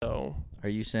Are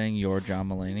you saying you're John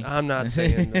Mulaney? I'm not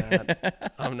saying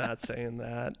that. I'm not saying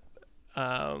that.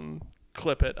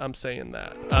 Clip it. I'm saying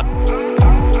that.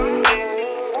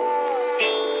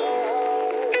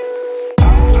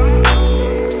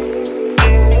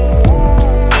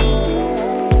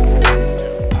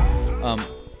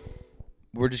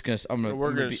 We're just gonna. I'm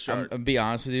gonna start. be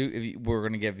honest with you. We're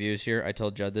gonna get views here. I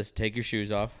told Judd this. Take your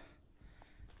shoes off.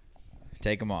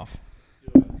 Take them off.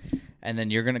 And then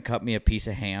you're gonna cut me a piece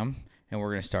of ham, and we're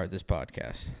gonna start this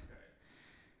podcast.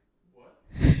 What?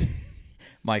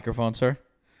 Microphone, sir.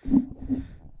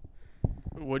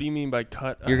 What do you mean by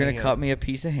cut? You're gonna cut me a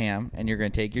piece of ham, and you're gonna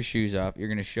take your shoes off. You're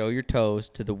gonna show your toes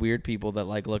to the weird people that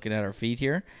like looking at our feet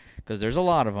here, because there's a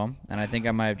lot of them, and I think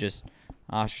I might have just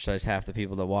ostracized half the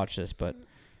people that watch this. But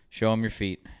show them your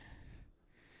feet.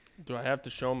 Do I have to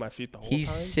show him my feet the whole He's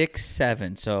time?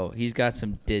 6'7", so he's got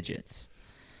some digits.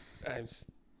 I'm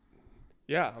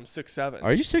 6'7".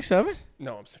 Are you 6'7"?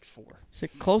 No, I'm 6'4".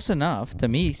 Close enough to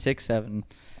me. 6'7".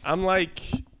 I'm like,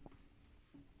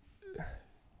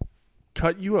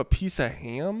 cut you a piece of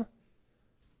ham?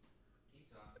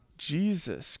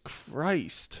 Jesus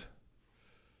Christ.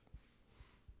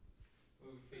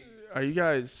 Are you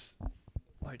guys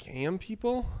like ham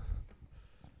people?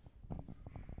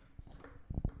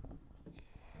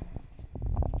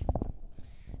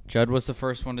 Judd was the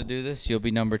first one to do this. You'll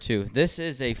be number 2. This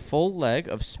is a full leg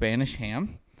of Spanish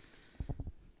ham.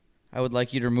 I would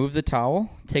like you to remove the towel,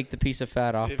 take the piece of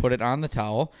fat off, put it on the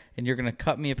towel, and you're going to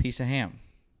cut me a piece of ham.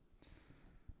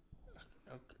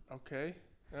 Okay.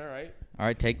 All right. All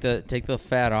right, take the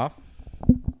fat off.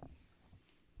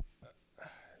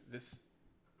 This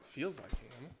feels like ham.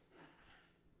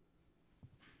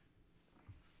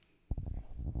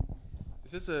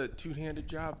 Is this a two-handed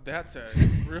job? That's a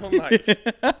real knife.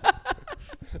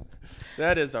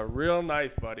 That is a real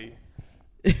knife, buddy.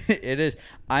 It is.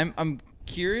 I'm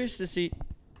curious to see.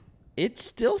 It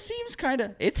still seems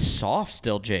it's soft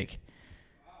still, Jake.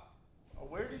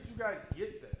 Where did you guys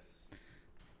get this?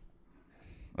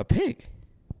 A pig.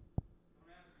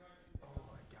 Oh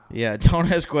my God. Yeah,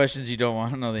 don't ask questions you don't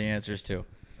want to know the answers to. All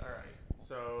right.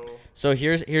 So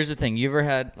here's the thing. You ever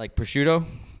had like prosciutto?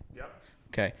 Yep.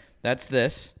 Okay, that's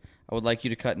this. I would like you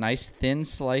to cut nice thin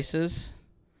slices.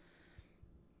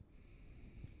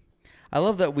 I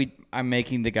love that I'm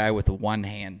making the guy with one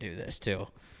hand do this too.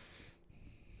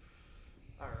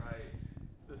 All right.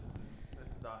 This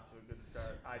is off to a good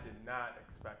start. I did not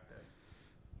expect this.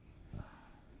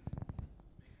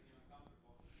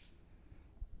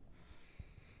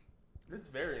 It's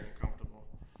very uncomfortable.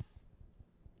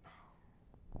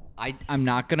 I'm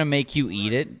not gonna make you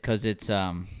eat it because it's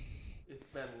It's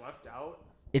been left out.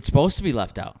 It's supposed to be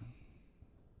left out.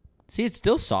 See, it's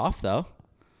still soft though.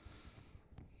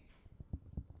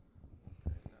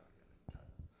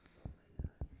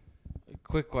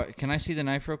 Quick, can I see the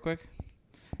knife real quick?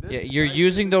 Yeah, you're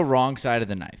using the wrong side of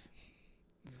the knife.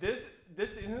 This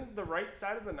isn't the right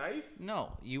side of the knife?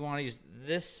 No, you want to use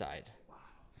this side. Wow.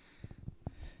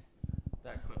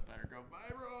 That clip better go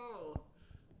viral.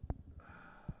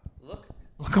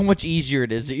 Look how much easier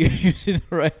it is that you're using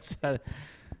the right side.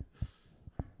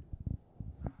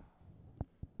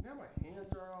 Now my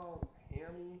hands are all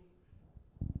hammy.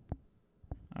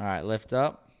 All right, lift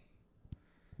up.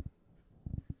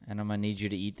 And I'm going to need you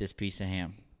to eat this piece of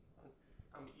ham.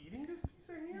 I'm eating this piece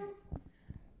of ham?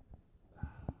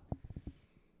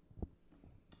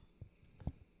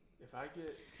 If I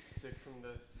get sick from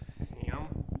this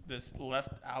ham, this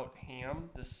left out ham,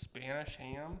 this Spanish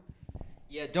ham.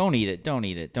 Yeah, don't eat it.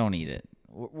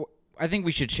 I think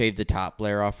we should shave the top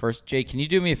layer off first. Jake, can you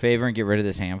do me a favor and get rid of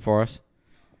this ham for us?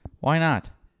 Why not?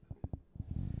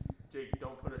 Jake,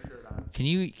 don't put a shirt on. Can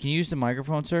you use the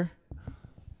microphone, sir?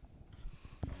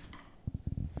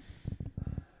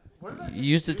 What did I just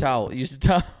Use the do? towel. Use the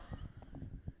towel.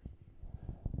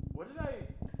 What did I...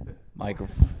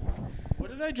 Microphone. What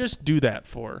did I just do that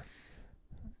for?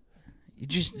 You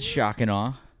just shock and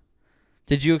awe.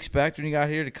 Did you expect when you got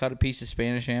here to cut a piece of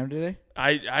Spanish ham today?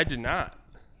 I did not.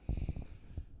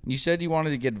 You said you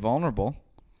wanted to get vulnerable.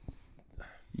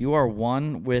 You are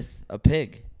one with a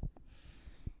pig.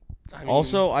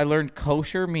 Also, I learned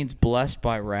kosher means blessed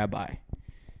by rabbi.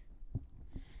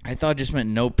 I thought it just meant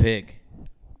no pig.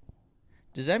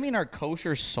 Does that mean our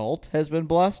kosher salt has been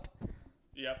blessed?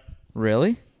 Yep.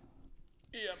 Really?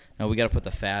 Yep. No, we got to put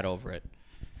the fat over it.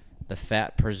 The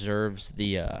fat preserves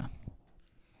the...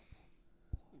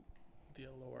 The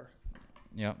allure.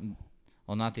 Yeah.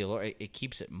 Well, not the allure. It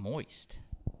keeps it moist.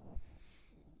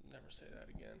 Never say that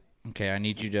again. Okay, I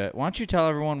need you to... Why don't you tell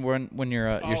everyone when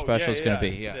your special is going to be?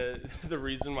 Yeah. The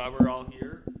reason why we're all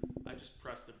here, I just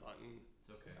pressed a button.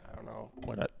 It's okay. I don't know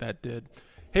what that did.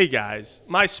 Hey guys,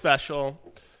 my special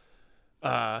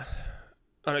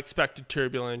Unexpected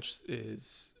Turbulence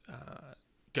is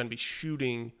going to be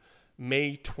shooting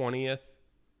May 20th,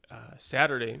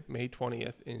 Saturday, May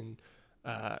 20th in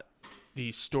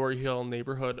the Story Hill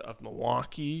neighborhood of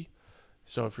Milwaukee.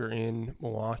 So if you're in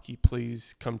Milwaukee,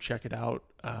 please come check it out.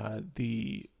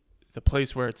 The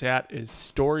place where it's at is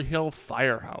Story Hill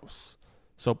Firehouse.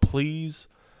 So please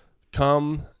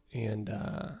come and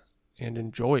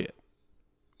enjoy it.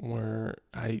 Where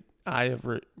I have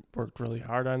worked really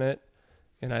hard on it,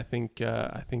 and I think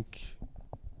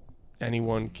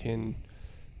anyone can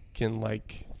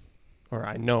like, or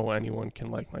I know anyone can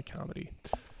like my comedy.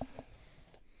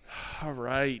 All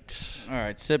right.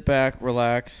 Sit back,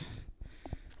 relax.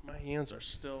 My hands are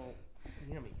still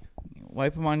yummy.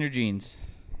 Wipe them on your jeans.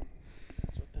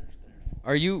 That's what they're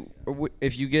there. Are you?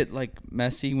 If you get like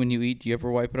messy when you eat, do you ever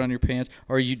wipe it on your pants,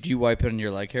 or do you wipe it on your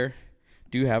leg hair?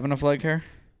 Do you have enough leg hair?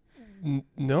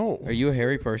 No. Are you a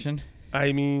hairy person?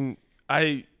 I mean,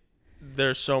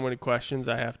 there's so many questions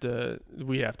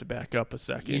we have to back up a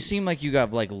second. You seem like you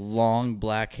got like long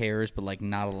black hairs, but like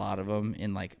not a lot of them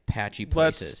in like patchy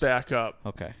places. Let's back up.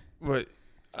 Okay. What,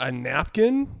 a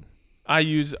napkin? I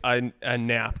use a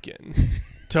napkin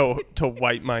to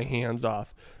wipe my hands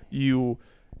off. You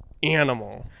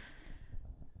animal.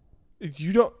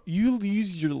 You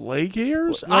use your leg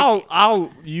hairs? Like,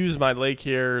 I'll use my leg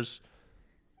hairs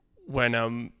when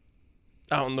I'm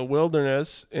out in the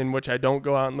wilderness, in which I don't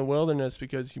go out in the wilderness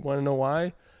because you want to know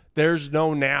why? There's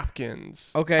no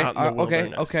napkins. Okay. Out in the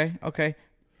wilderness. Okay.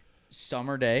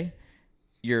 Summer day,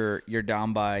 you're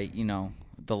down by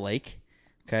the lake.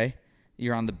 Okay,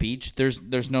 you're on the beach.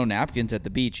 There's no napkins at the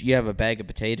beach. You have a bag of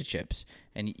potato chips,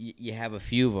 and you have a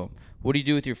few of them. What do you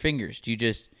do with your fingers? Do you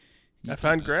just? I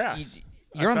find grass.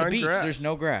 You're on the beach. Grass. There's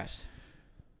no grass.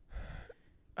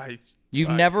 You've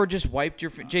never just wiped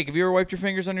your... Jake, have you ever wiped your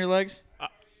fingers on your legs?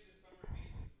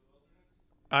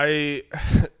 Thank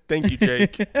you,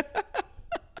 Jake.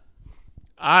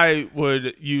 I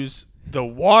would use the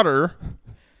water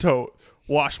to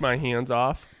wash my hands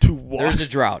off. There's a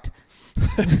drought.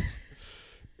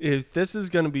 If this is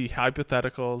going to be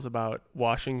hypotheticals about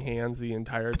washing hands the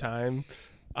entire time,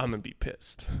 I'm going to be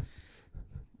pissed.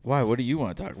 Why? What do you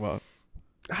want to talk about?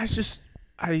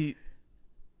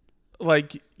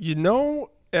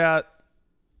 At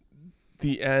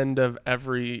the end of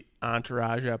every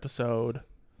Entourage episode,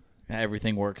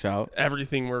 everything works out.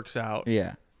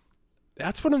 Yeah.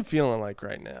 That's what I'm feeling like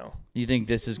right now. You think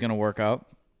this is going to work out?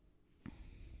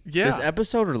 Yeah. This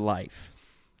episode or life?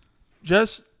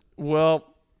 The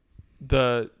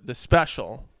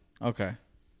special. Okay.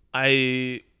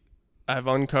 I've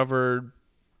uncovered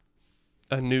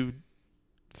a new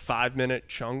 5-minute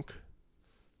chunk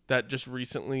that just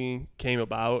recently came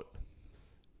about,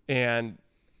 and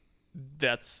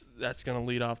that's going to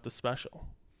lead off the special.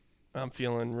 I'm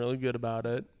feeling really good about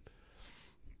it.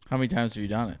 How many times have you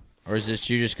done it? Or is this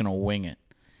you're just going to wing it?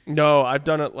 No, I've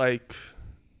done it like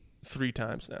 3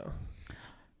 times now.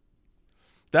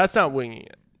 That's not winging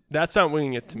it. That's not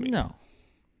winging it to me. No.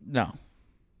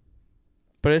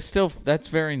 But it's still, that's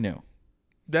very new.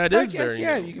 That is very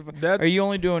new. Are you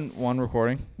only doing one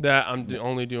recording?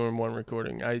 Only doing one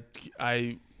recording.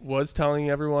 I was telling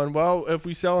everyone, well, if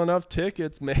we sell enough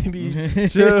tickets, maybe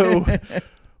 2.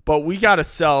 But we got to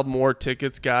sell more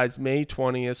tickets, guys. May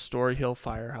 20th, Story Hill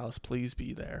Firehouse. Please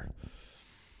be there.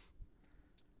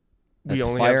 That's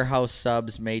Firehouse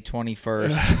Subs, May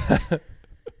 21st.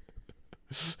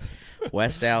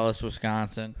 West Allis,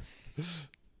 Wisconsin.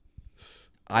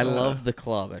 I love the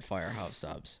club at Firehouse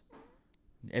Subs.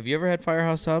 Have you ever had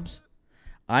Firehouse Subs?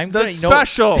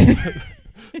 Special.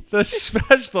 The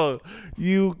special.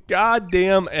 You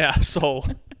goddamn asshole.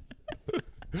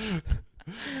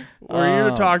 We're here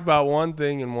to talk about one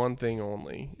thing and one thing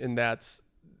only, and that's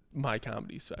my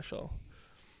comedy special.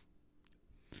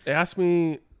 Ask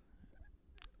me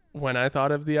when I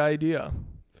thought of the idea.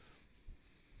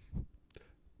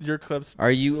 Your clips.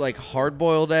 Are you like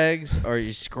hard-boiled eggs? Or are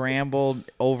you scrambled,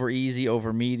 over easy,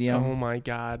 over medium? Oh my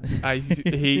God, I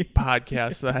hate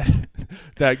podcasts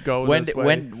that go this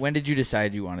way. When did you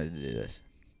decide you wanted to do this?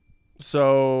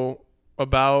 So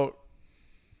about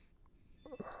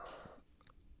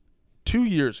 2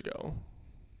 years ago,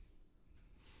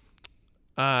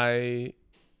 I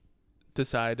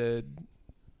decided,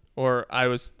 or I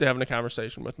was having a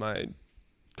conversation with my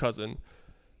cousin,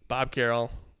 Bob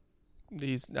Carroll.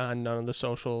 He's on none of the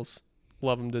socials.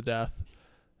 Love him to death.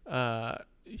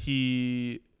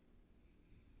 He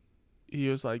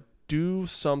was like, do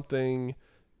something.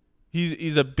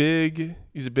 He's a big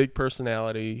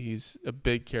personality. He's a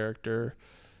big character,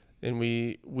 and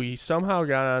we somehow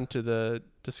got onto the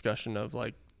discussion of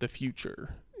like the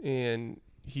future, and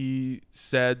he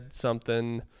said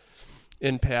something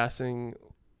in passing,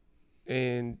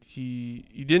 and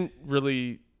he didn't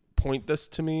really point this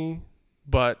to me,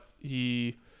 but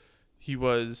he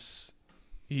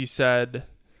said,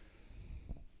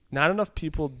 not enough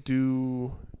people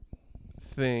do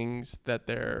things that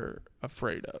they're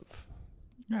afraid of.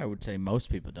 I would say most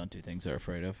people don't do things they're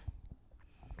afraid of.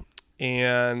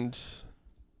 And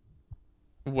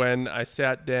when I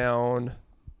sat down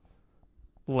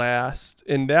last,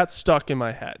 and that stuck in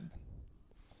my head.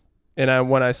 And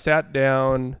when I sat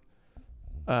down,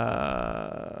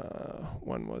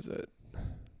 when was it?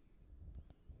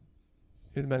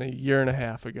 It had been a year and a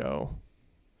half ago.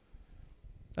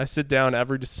 I sit down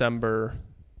every December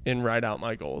and write out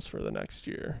my goals for the next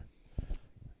year.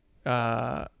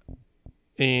 And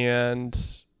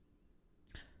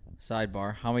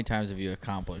sidebar, how many times have you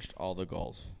accomplished all the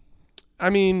goals? I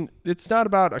mean, it's not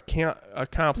about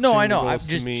accomplishing. No, I know. I'm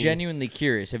just genuinely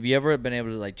curious. Have you ever been able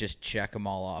to like just check them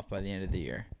all off by the end of the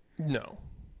year? No.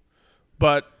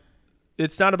 But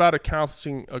it's not about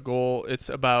accomplishing a goal. It's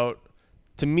about,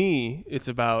 to me, it's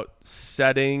about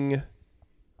charting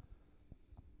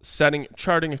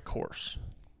a course.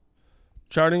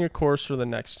 Charting a course for the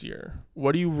next year.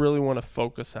 What do you really want to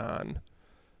focus on?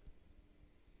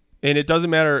 And it doesn't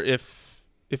matter if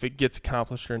it gets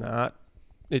accomplished or not.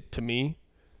 To me,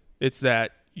 it's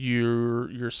that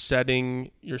you're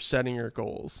setting your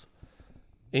goals.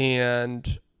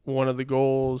 And one of the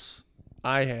goals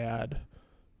I had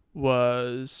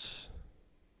was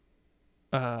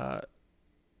to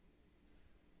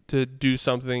do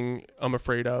something I'm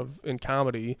afraid of in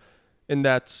comedy, and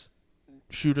that's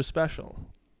shoot a special.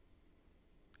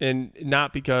 And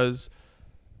not because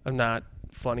I'm not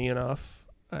funny enough.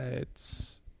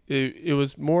 It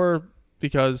was more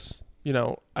because, you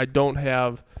know, I don't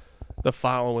have the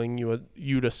following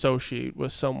you'd associate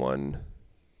with someone,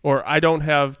 or I don't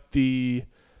have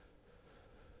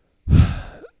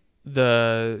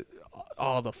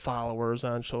all the followers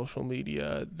on social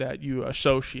media that you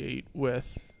associate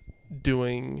with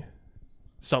doing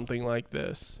something like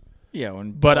this. Yeah,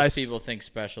 when most people think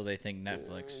special, they think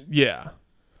Netflix. Yeah.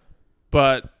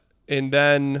 But and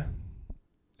then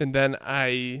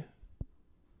I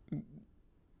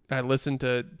listened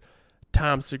to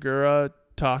Tom Segura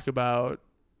talk about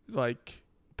like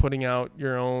putting out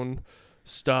your own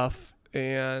stuff,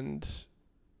 and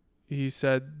he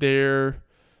said the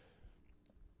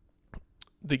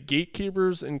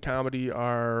gatekeepers in comedy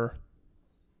are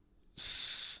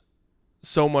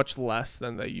so much less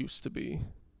than they used to be,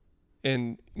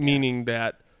 and meaning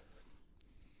that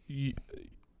you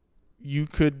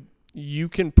can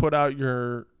put out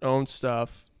your own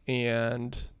stuff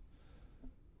and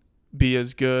be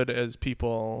as good as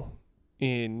people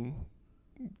in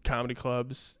comedy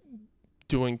clubs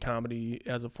doing comedy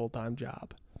as a full-time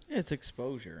job. It's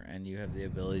exposure, and you have the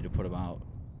ability to put out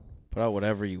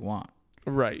whatever you want.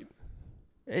 Right.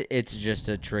 It's just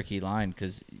a tricky line,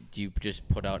 because do you just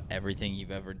put out everything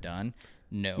you've ever done?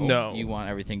 No. You want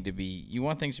things to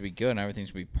be good and everything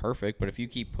to be perfect, but if you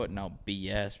keep putting out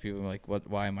BS, people are like,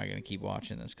 why am I going to keep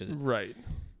watching this? Because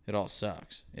it all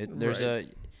sucks.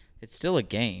 It's still a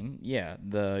game. Yeah,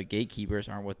 the gatekeepers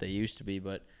aren't what they used to be,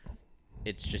 but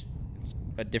it's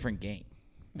a different game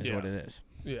is what it is.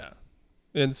 Yeah.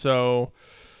 And so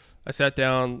I sat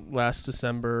down last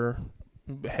December,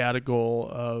 had a goal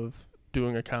of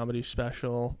doing a comedy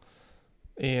special,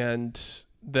 and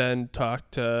then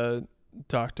talked to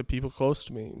people close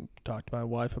to me, talked to my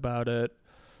wife about it,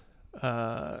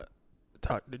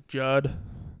 talked to Judd.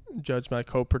 Judd's my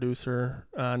co-producer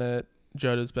on it.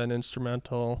 Judd has been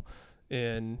instrumental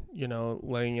in, you know,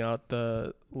 laying out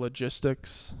the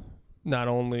logistics, not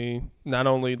only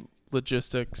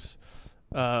logistics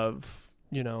of,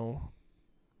 you know,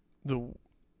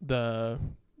 the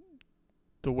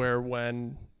where,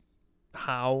 when,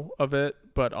 how of it,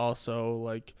 but also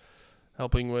like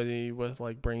helping with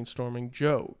like brainstorming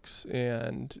jokes.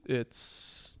 And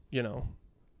it's, you know,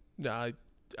 I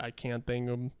can't thank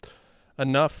them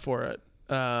enough for it.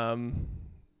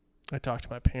 I talked to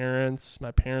my parents.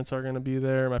 My parents are going to be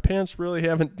there. My parents really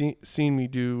haven't seen me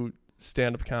do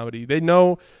stand-up comedy. They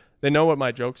know what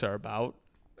my jokes are about.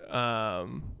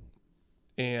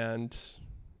 And,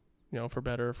 you know, for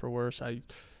better or for worse, I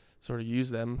sort of use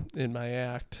them in my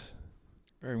act.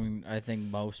 I mean, I think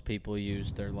most people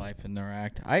use their life in their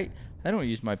act. I don't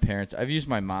use my parents. I've used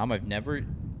my mom. I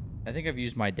think I've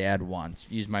used my dad once.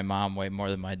 Used my mom way more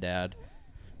than my dad.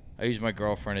 I use my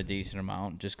girlfriend a decent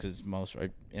amount just because I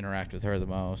interact with her the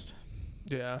most.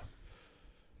 Yeah.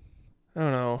 I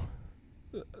don't know.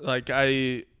 Like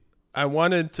I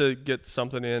wanted to get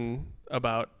something in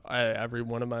about every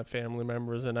one of my family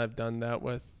members, and I've done that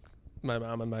with my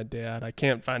mom and my dad. I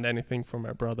can't find anything for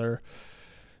my brother.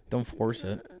 Don't force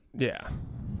it. Yeah.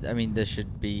 I mean, this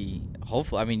should be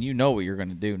hopefully. I mean, you know what you're going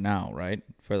to do now, right?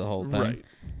 For the whole thing. Right.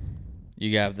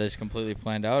 You have this completely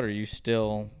planned out, or are you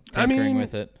still tinkering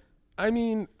with it? I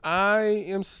mean, I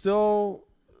am still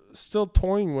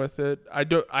toying with it.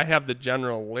 I have the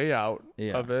general layout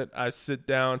of it. I sit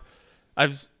down.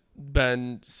 I've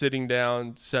been sitting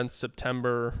down since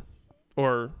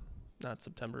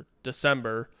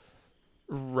December,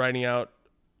 writing out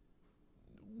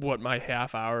what my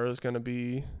half hour is going to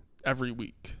be every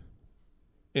week.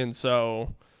 And that's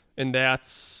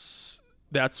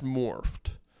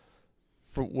morphed.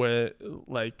 For what,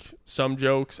 like, some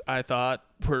jokes I thought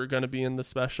were going to be in the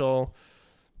special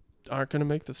aren't going to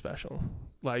make the special.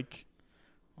 Like,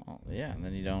 well, yeah, and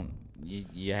then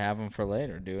you have them for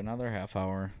later. Do another half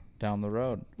hour down the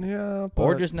road. Yeah,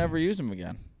 or just never use them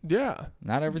again. Yeah.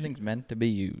 Not everything's meant to be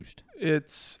used.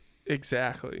 It's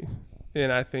exactly.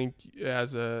 And I think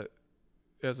as a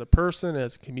person,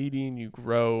 as a comedian, you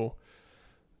grow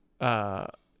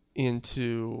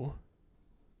into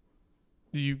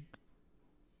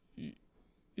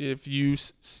if you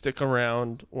stick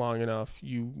around long enough,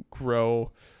 you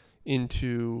grow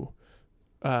into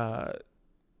better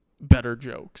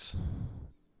jokes.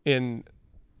 In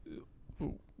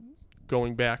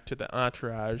going back to the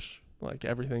entourage, like,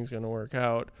 everything's going to work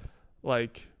out.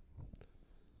 Like,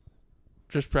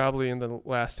 just probably in the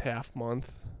last half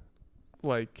month,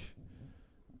 like,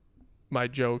 my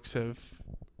jokes have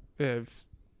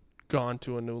gone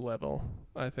to a new level,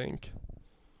 I think.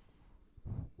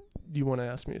 You want to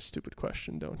ask me a stupid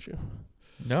question, don't you?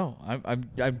 No, I'm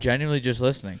genuinely just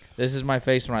listening. This is my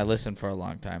face when I listen for a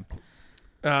long time.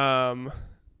 Are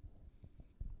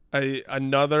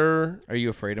you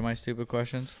afraid of my stupid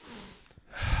questions?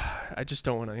 I just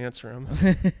don't want to answer them.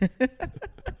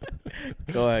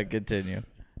 Go ahead, continue.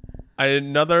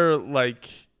 Another, like,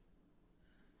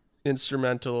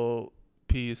 instrumental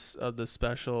piece of the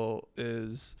special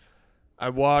is I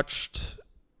watched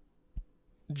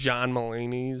John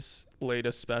Mulaney's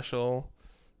latest special,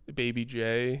 Baby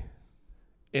J,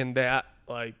 and that,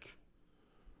 like,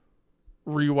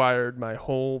 rewired my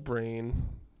whole brain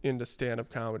into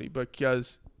stand-up comedy,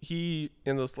 because he,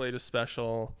 in this latest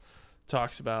special,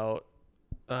 talks about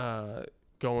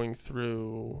going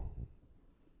through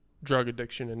drug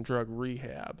addiction and drug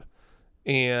rehab,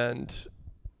 and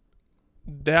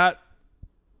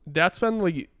that's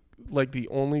been like the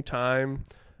only time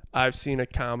I've seen a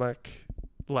comic,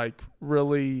 like,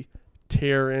 really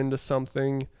tear into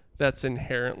something that's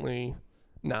inherently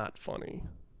not funny.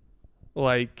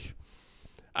 Like,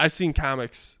 I've seen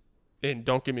comics, and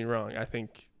don't get me wrong, I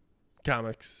think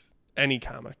any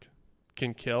comic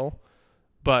can kill,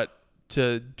 but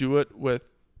to do it with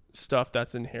stuff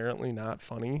that's inherently not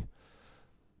funny,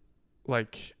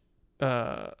 like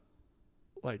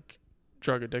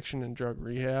drug addiction and drug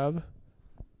rehab,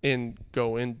 and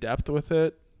go in depth with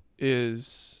it,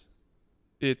 it's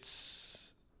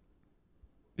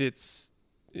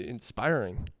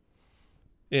inspiring.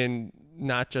 And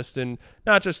not just in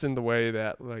the way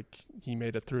that, like, he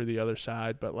made it through the other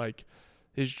side, but, like,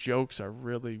 his jokes are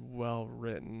really well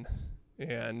written.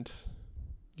 And,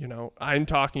 you know, I'm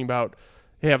talking about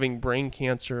having brain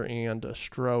cancer and a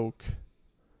stroke,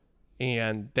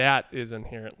 and that is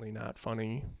inherently not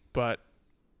funny, but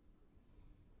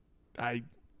I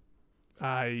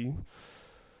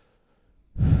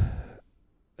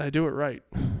do it right.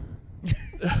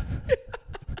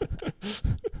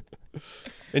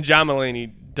 And John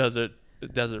Mulaney does it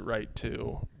right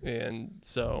too. And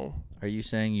so, are you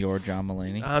saying you're John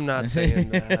Mulaney? I'm not saying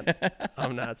that.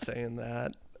 I'm not saying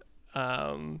that.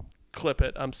 Clip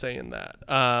it. I'm saying that.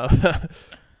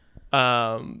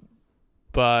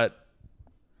 But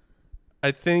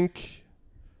I think,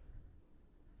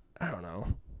 I don't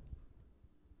know,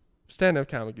 stand-up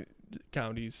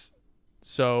comedies.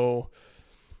 So,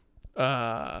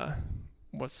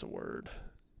 what's the word?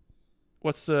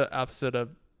 What's the opposite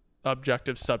of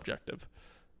objective? Subjective.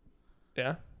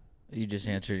 Yeah? You just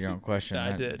answered your own question.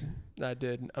 I did.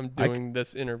 I'm doing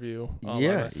this interview all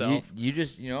by myself. You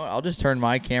just, I'll just turn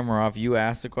my camera off. You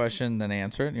ask the question, then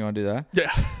answer it. You want to do that?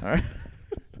 Yeah. All right.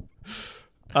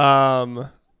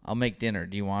 I'll make dinner.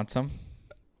 Do you want some?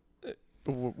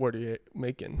 What are you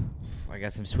making? I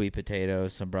got some sweet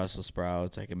potatoes, some Brussels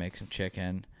sprouts. I can make some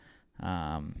chicken.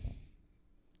 A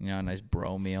nice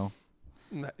bro meal.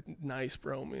 Nice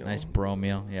bro meal. Nice bro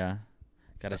meal, yeah.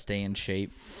 Got to stay in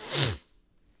shape.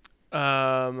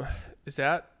 Is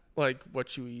that, like,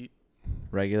 what you eat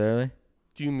regularly.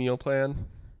 Do you meal plan?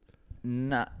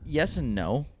 Not yes and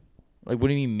no. Like, what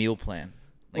do you mean meal plan?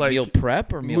 Like Like, meal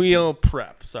prep or Meal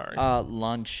prep, sorry.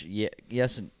 Lunch. Yeah,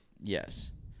 yes and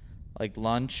yes. Like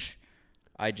lunch,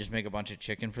 I just make a bunch of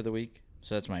chicken for the week,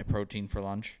 so that's my protein for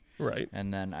lunch. Right.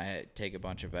 And then I take a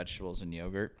bunch of vegetables and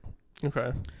yogurt.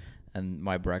 Okay. And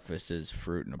my breakfast is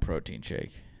fruit and a protein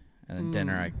shake. And then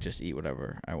dinner, I just eat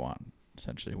whatever I want,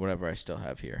 essentially, whatever I still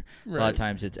have here. Right. A lot of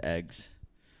times it's eggs.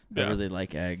 Yeah. I really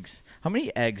like eggs. How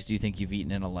many eggs do you think you've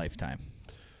eaten in a lifetime?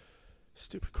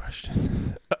 Stupid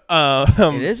question.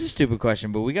 It is a stupid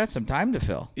question, but we got some time to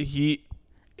fill. And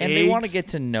they want to get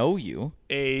to know you.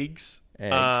 Eggs.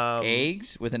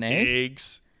 Eggs with an A?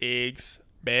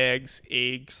 Bags,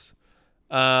 eggs.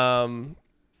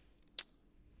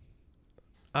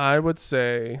 I would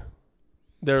say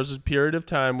there was a period of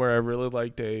time where I really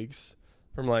liked eggs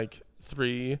from like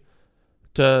 3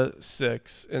 to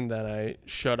 6, and then I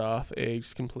shut off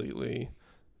eggs completely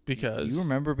because... You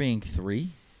remember being 3?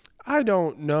 I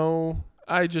don't know.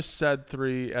 I just said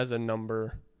 3 as a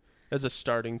number, as a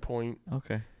starting point.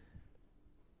 Okay.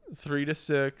 3 to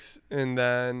 6, and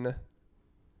then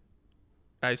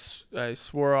I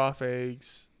swore off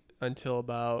eggs until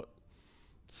about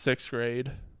 6th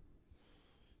grade.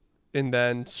 And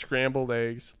then scrambled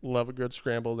eggs. Love a good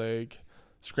scrambled egg.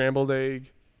 Scrambled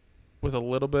egg with a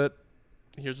little bit,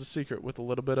 here's the secret, with a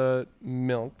little bit of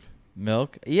milk.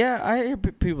 Milk? Yeah, I hear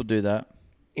people do that.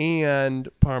 And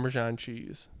Parmesan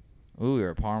cheese. Ooh, you're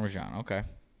a Parmesan. Okay.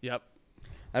 Yep.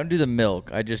 I don't do the milk.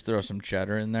 I just throw some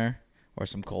cheddar in there or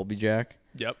some Colby Jack.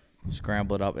 Yep.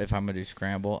 Scramble it up if I'm going to do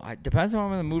scramble. It depends on what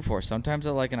I'm in the mood for. Sometimes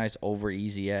I like a nice over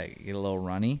easy egg. Get a little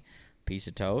runny, piece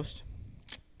of toast.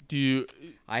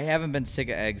 I haven't been sick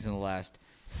of eggs in the last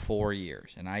 4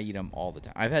 years, and I eat them all the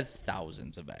time. I've had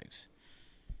thousands of eggs,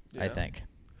 I think.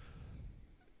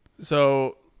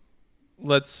 So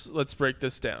let's break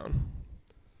this down.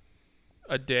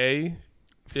 A day,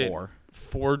 4.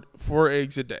 Four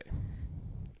eggs a day.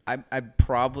 I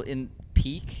probably in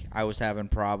peak I was having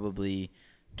probably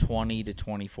 20 to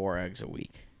 24 eggs a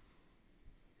week.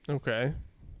 Okay.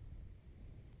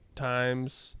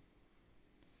 Times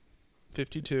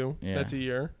 52. Yeah. That's a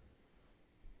year.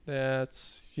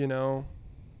 That's, a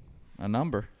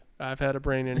number. I've had a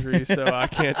brain injury, so I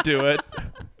can't do it.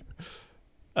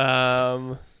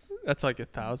 That's like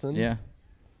 1,000. Yeah.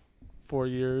 4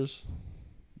 years.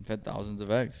 I've had thousands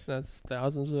of eggs. That's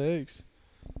thousands of eggs.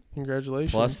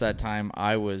 Congratulations. Plus that time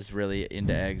I was really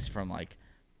into eggs from like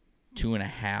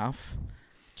 2.5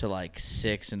 to like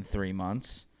 6 in 3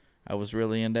 months. I was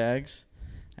really into eggs.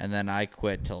 And then I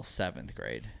quit till 7th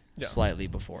grade. Yeah. Slightly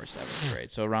before 7th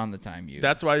grade. So around the time you...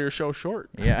 That's why you're so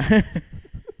short. Yeah.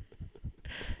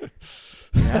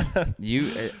 Yeah.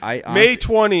 I honestly, May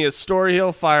 20th, Story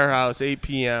Hill Firehouse, 8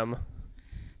 p.m.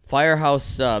 Firehouse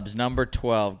subs, number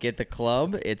 12. Get the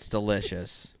club. It's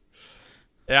delicious.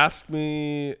 Ask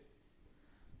me.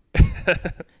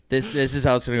 This is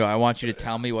how it's gonna go. I want you to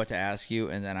tell me what to ask you,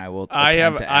 and then I will. I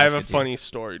have a funny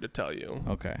story to tell you.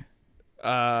 Okay.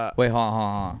 Wait, hold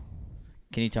on.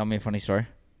 Can you tell me a funny story?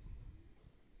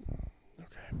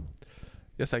 Okay.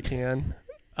 Yes, I can.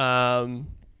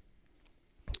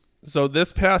 So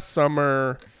this past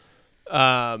summer,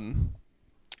 I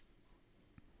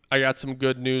got some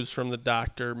good news from the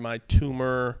doctor. My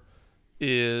tumor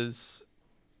is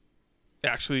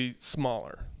actually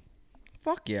smaller.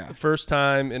 Fuck yeah. First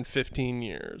time in 15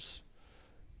 years.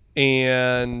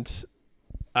 And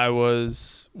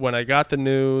when I got the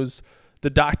news, the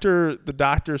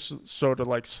doctor sort of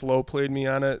like slow played me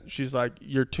on it. She's like,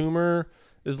 your tumor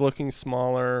is looking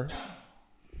smaller,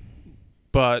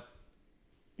 but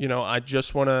I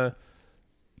just want to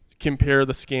compare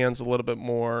the scans a little bit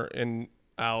more, and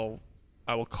I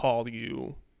will call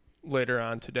you later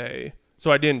on today.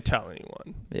 So I didn't tell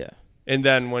anyone. Yeah. And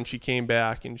then when she came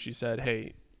back and she said,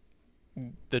 hey,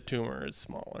 the tumor is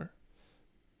smaller.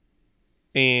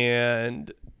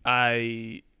 And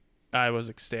I was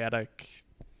ecstatic.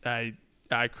 I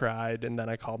cried, and then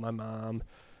I called my mom.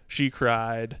 She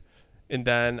cried. And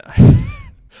then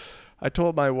I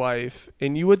told my wife,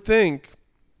 and you would think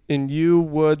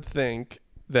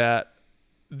that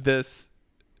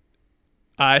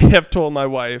I have told my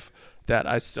wife that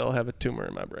I still have a tumor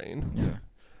in my brain.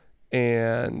 Yeah.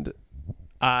 And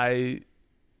I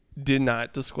did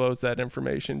not disclose that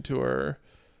information to her.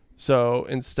 So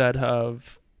instead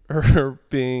of her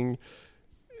being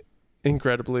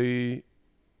incredibly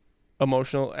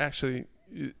emotional, actually,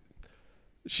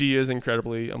 she is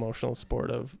incredibly emotional,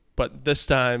 supportive. But this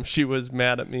time she was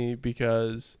mad at me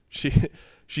because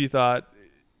she thought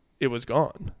it was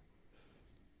gone.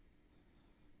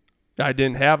 I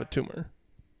didn't have a tumor.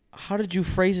 how did you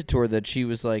phrase it to her that she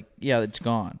was like, yeah, it's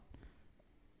gone?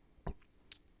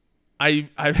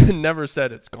 I've never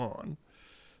said it's gone.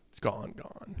 It's gone.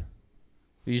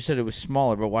 You said it was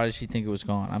smaller, but why did she think it was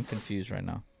gone? I'm confused right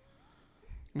now.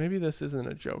 Maybe this isn't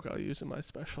a joke I'll use in my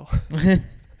special.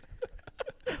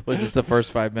 Was this the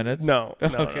first 5 minutes? No.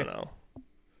 Okay. No.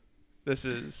 This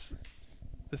is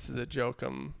a joke.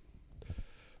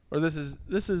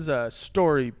 This is a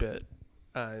story bit.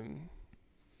 I'm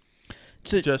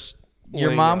just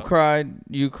your mom cried,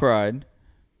 you cried.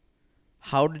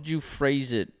 How did you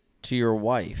phrase it to your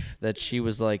wife that she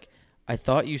was like, I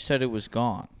thought you said it was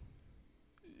gone?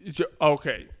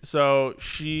 Okay, so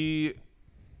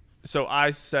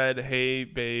I said, hey,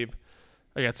 babe,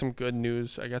 I got some good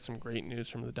news. I got some great news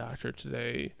from the doctor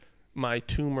today. My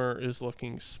tumor is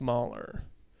looking smaller.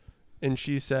 And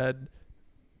she said,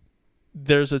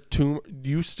 there's a tumor. Do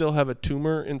you still have a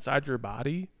tumor inside your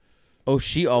body? Oh,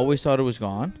 she always thought it was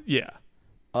gone? Yeah.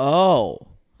 Oh.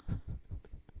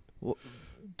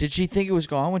 Did she think it was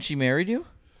gone when she married you?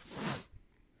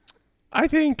 I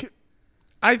think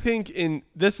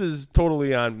this is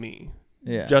totally on me.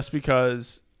 Yeah. Just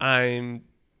because I'm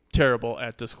terrible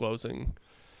at disclosing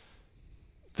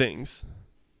things.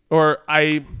 Or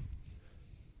I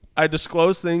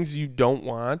disclose things you don't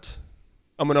want.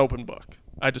 I'm an open book.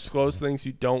 I disclose things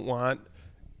you don't want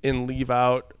and leave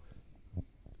out,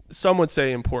 some would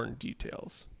say, important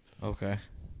details. Okay.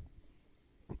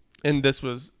 And this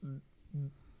was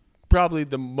probably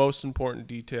the most important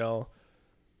detail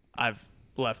I've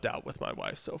left out with my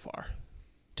wife so far.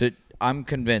 I'm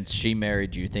convinced she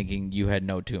married you thinking you had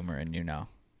no tumor in you now.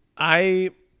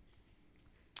 I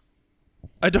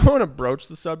don't want to broach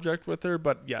the subject with her,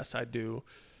 but yes, I do.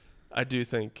 I do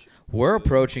think we're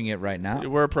approaching it right now.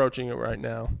 We're approaching it right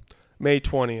now. May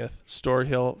 20th, Story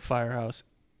Hill Firehouse,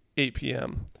 8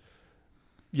 p.m.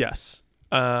 Yes.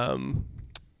 That's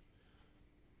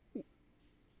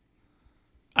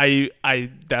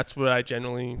what I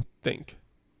genuinely think.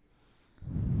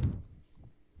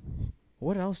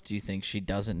 What else do you think she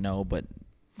doesn't know but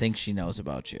thinks she knows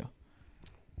about you?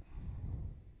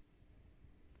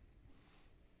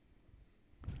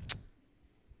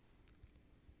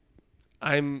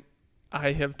 I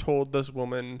have told this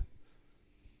woman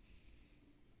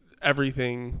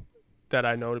everything that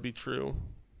I know to be true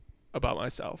about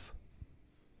myself.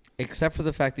 Except for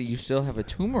the fact that you still have a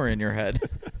tumor in your head.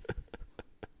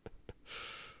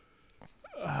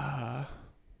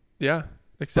 Yeah.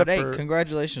 But hey,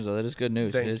 congratulations, though. That is good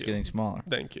news. It is getting smaller.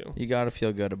 Thank you. You got to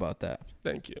feel good about that.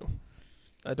 Thank you.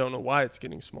 I don't know why it's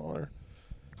getting smaller.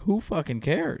 Who fucking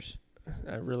cares?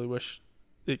 I really wish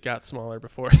it got smaller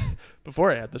before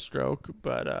I had the stroke,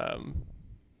 but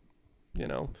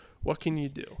what can you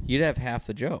do? You'd have half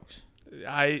the jokes.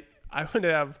 I would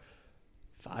have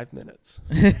 5 minutes.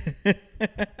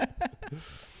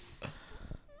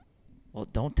 Well,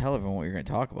 don't tell everyone what you're going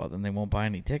to talk about, then they won't buy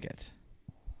any tickets.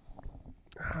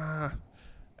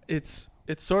 It's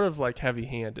sort of like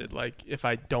heavy-handed. Like if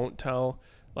I don't tell,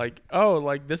 like, oh,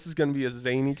 like this is going to be a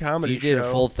zany comedy show. If you did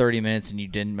a full 30 minutes and you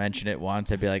didn't mention it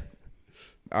once, I'd be like,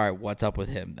 all right, what's up with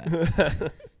him then?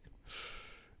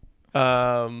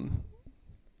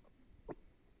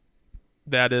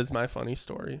 That is my funny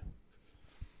story.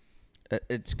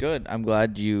 It's good. I'm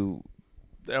glad you...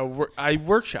 I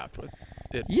workshopped with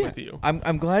you.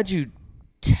 I'm glad you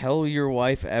tell your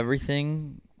wife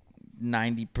everything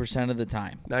 90% of the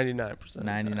time. 99%.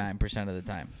 99% of the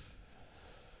time.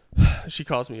 She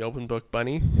calls me Open Book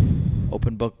Bunny.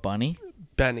 Open Book Bunny?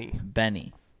 Benny.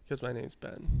 Because my name's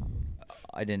Ben.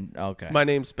 I didn't... Okay. My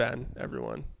name's Ben,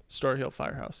 everyone. Story Hill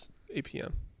Firehouse, 8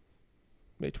 p.m.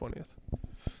 May 20th.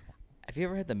 Have you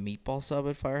ever had the meatball sub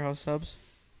at Firehouse Subs?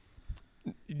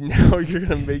 No, you're going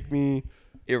to make me...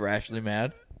 irrationally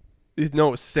mad?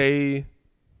 No, say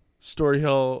Story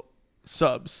Hill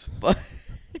Subs.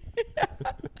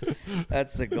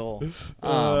 That's the goal.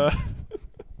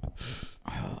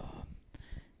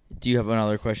 Do you have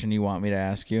another question you want me to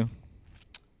ask you?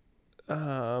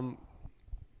 Are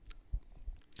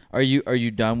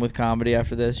you done with comedy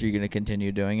after this? Are you going to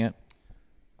continue doing it?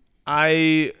 Are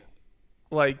you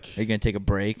going to take a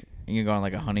break? Are you going to go on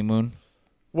like a honeymoon?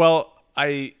 Well,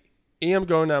 I am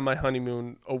going on my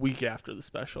honeymoon a week after the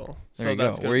special. There you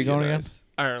go. Where are you going again?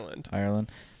 Ireland.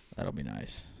 That'll be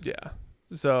nice. Yeah.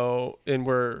 So, and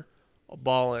we're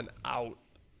balling out.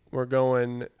 We're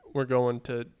going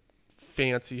to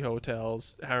fancy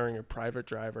hotels, hiring a private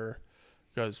driver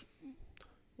because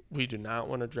we do not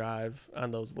want to drive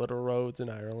on those little roads in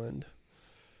Ireland.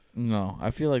 No,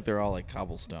 I feel like they're all like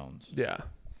cobblestones. Yeah.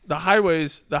 The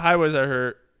highways I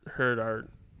heard are,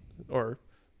 or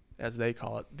as they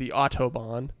call it, the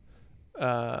Autobahn,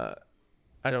 I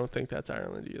don't think that's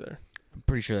Ireland either. I'm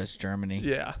pretty sure that's Germany.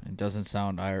 Yeah. It doesn't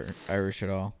sound Irish at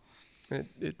all.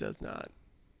 It does not.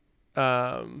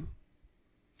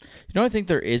 You know, I think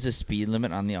there is a speed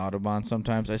limit on the Autobahn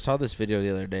sometimes. I saw this video the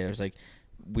other day. It was like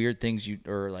weird things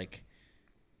or like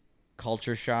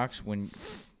culture shocks when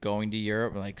going to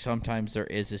Europe. Like sometimes there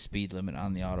is a speed limit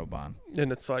on the Autobahn.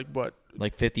 And it's like what?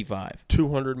 Like 55.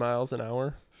 200 miles an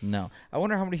hour? No. I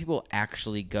wonder how many people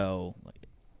actually go like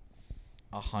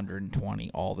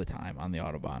 120 all the time on the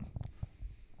Autobahn.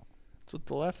 That's what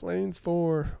the left lane's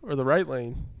for, or the right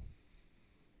lane.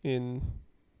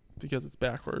 Because it's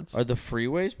backwards. Are the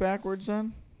freeways backwards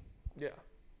then? Yeah.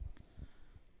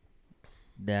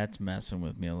 That's messing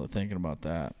with me thinking about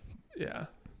that. Yeah.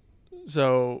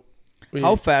 So,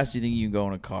 how fast do you think you can go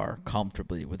in a car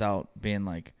comfortably without being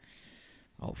like,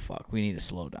 oh, fuck, we need to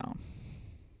slow down?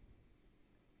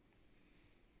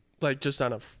 Like just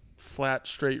on a flat,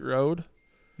 straight road?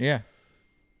 Yeah.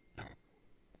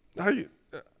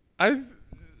 I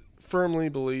firmly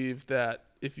believe that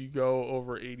if you go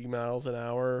over 80 miles an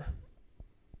hour,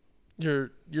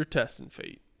 you're testing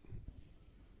fate.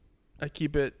 I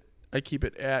keep it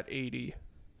at 80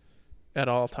 at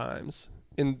all times.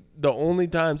 And the only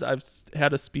times I've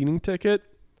had a speeding ticket,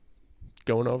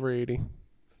 going over 80.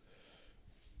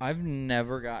 I've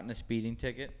never gotten a speeding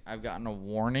ticket. I've gotten a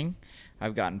warning.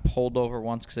 I've gotten pulled over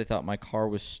once because I thought my car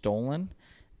was stolen.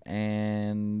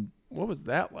 And what was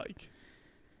that like?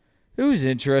 It was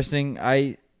interesting.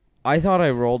 I thought I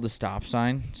rolled a stop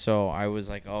sign, so I was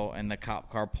like, oh, and the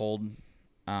cop car pulled.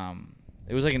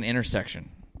 It was like an intersection.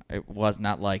 It was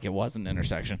not like it was an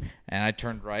intersection, and I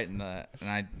turned right, and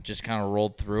I just kind of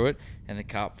rolled through it, and the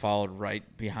cop followed right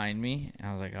behind me, and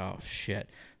I was like, oh shit.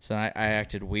 So I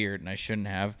acted weird, and I shouldn't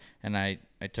have, and I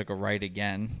took a right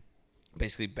again,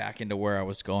 basically back into where I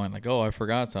was going, like, oh, I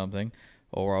forgot something,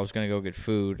 or I was gonna go get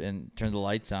food, and turned the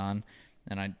lights on,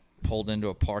 and I pulled into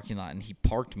a parking lot, and he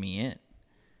parked me in.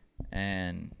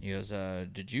 And he goes,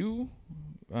 did you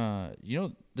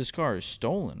this car is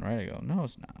stolen, right? I go, no,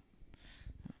 it's not.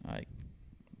 Like,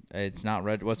 it's not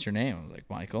what's your name? I was like,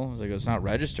 Michael. I was like, it's not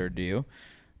registered to you.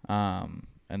 And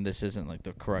this isn't like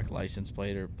the correct license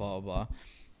plate or blah, blah, blah.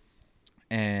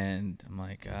 And I'm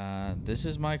like, this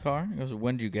is my car? He goes,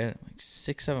 when did you get it? I'm like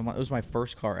 6-7 months. It was my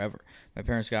first car ever. My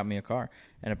parents got me a car.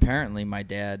 And apparently my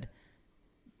dad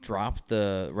dropped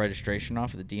the registration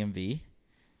off at the DMV,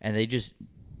 and they just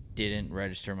didn't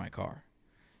register my car.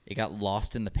 It got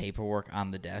lost in the paperwork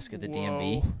on the desk at the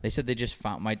DMV. They said they just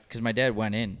found because my dad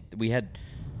went in. We had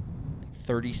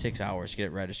 36 hours to get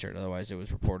it registered. Otherwise, it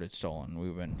was reported stolen.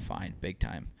 We've been fined big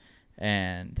time.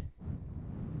 And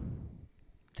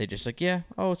they just like, yeah,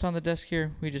 oh, it's on the desk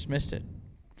here. We just missed it.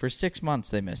 For 6 months,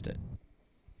 they missed it.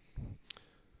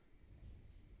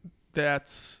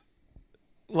 That's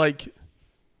like,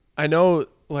 I know,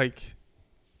 like,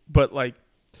 but like,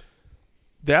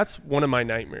 that's one of my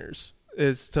nightmares,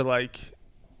 is to like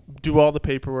do all the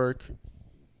paperwork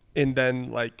and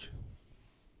then like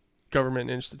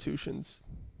government institutions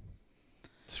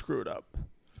screw it up.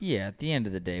 Yeah, at the end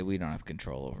of the day, we don't have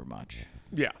control over much.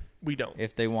 Yeah, we don't.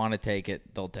 If they want to take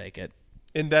it, they'll take it.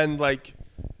 And then like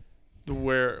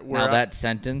where now that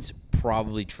sentence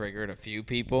probably triggered a few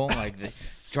people, like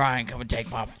try and come and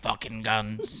take my fucking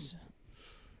guns.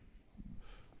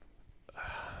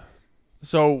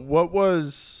 So what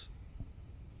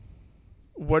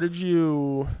did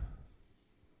you,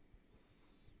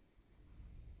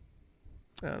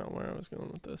 I don't know where I was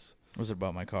going with this. Was it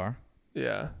about my car?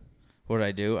 Yeah. What did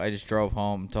I do? I just drove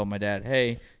home and told my dad,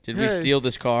 hey, did we steal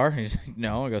this car? He's like,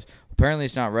 no. He goes, apparently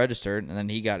it's not registered. And then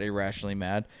he got irrationally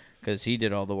mad because he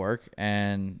did all the work.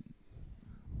 And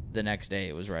the next day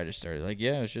it was registered. Like,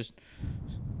 yeah, it's just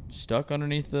stuck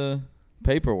underneath the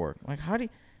paperwork. I'm like, how do you...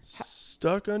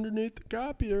 Stuck underneath the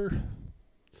copier,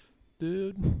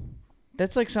 dude.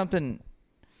 That's like something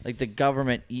like the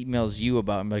government emails you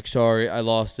about. I'm like, sorry, I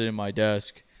lost it in my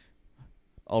desk.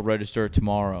 I'll register it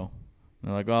tomorrow. And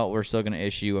they're like, well, we're still going to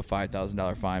issue you a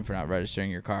 $5,000 fine for not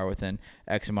registering your car within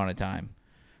X amount of time.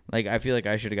 Like, I feel like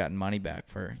I should have gotten money back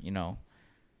for,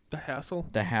 the hassle,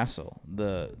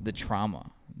 the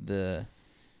trauma, the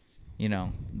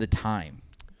time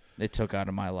it took out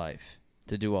of my life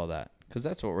to do all that. Because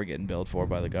that's what we're getting billed for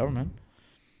by the government.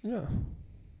 Yeah.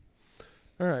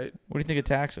 All right. What do you think of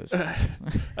taxes?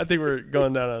 I think we're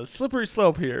going down a slippery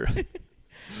slope here.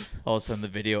 All of a sudden the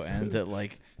video ends at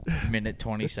like minute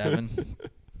 27.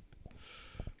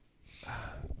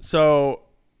 So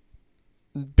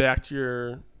back to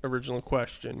your original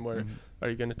question, where are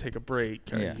you going to take a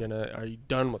break? Are you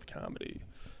done with comedy?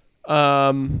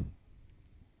 Going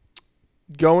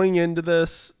into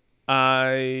this,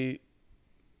 I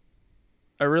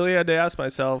really had to ask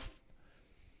myself,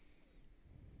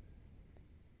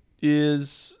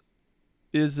 is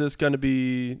this going to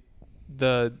be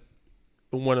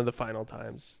one of the final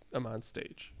times I'm on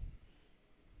stage?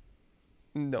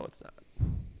 No, it's not.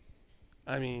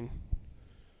 I mean,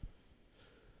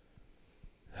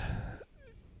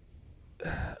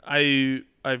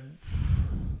 I've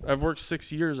worked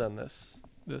 6 years on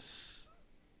this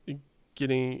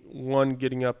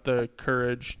getting up the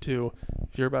courage to,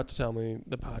 if you're about to tell me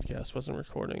the podcast wasn't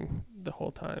recording the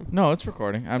whole time. No, it's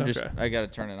recording. I got to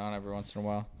turn it on every once in a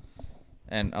while.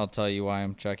 And I'll tell you why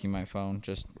I'm checking my phone.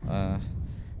 Just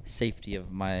safety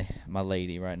of my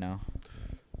lady right now.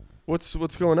 What's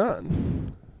going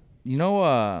on? You know,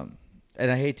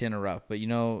 and I hate to interrupt, but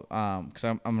because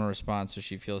I'm going to respond so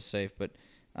she feels safe. But,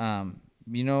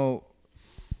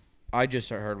 I just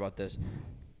heard about this.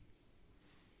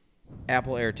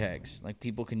 Apple AirTags, like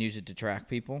people can use it to track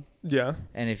people. Yeah.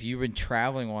 And if you've been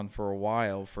traveling one for a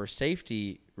while, for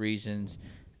safety reasons,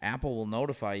 Apple will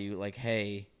notify you like,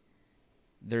 hey,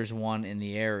 there's one in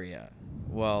the area.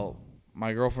 Well,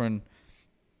 my girlfriend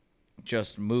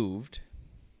just moved,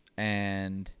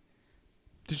 and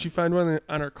did she find one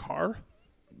on her car?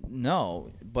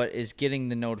 No, but is getting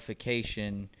the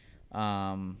notification.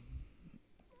 I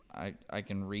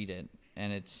can read it,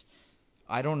 and it's,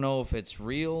 I don't know if it's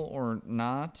real or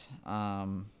not,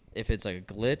 if it's like a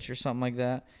glitch or something like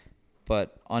that,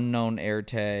 but unknown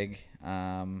AirTag,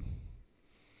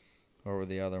 what were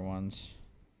the other ones?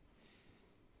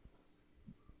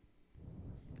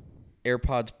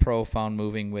 AirPods Pro found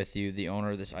moving with you. The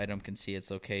owner of this item can see its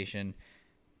location.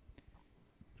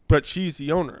 But she's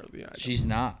the owner of the item. She's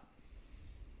not.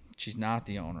 She's not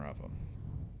the owner of them.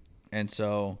 And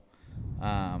so,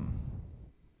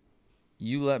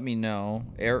 you let me know.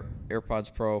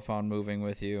 AirPods Pro found moving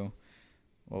with you.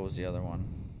 What was the other one?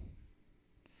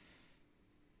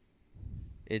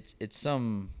 It's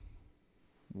some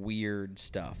weird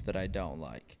stuff that I don't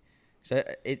like. So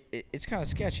it's kind of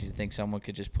sketchy to think someone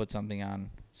could just put something on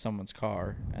someone's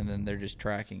car and then they're just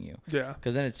tracking you. Yeah.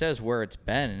 Because then it says where it's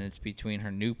been, and it's between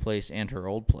her new place and her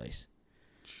old place.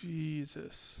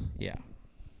 Jesus. Yeah.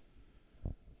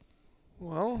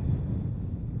 Well,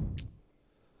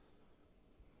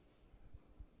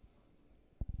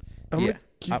 I'm going to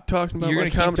keep talking about my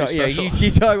comedy special. Yeah, you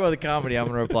keep talking about the comedy. I'm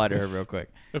going to reply to her real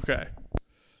quick. Okay.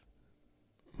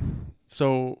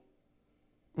 So,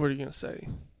 what are you going to say?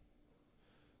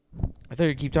 I thought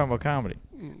you'd keep talking about comedy.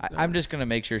 I'm just going to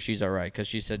make sure she's all right, because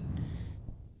she said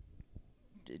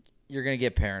you're going to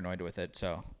get paranoid with it,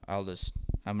 so I'm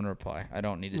going to reply. I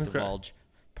don't need to divulge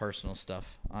personal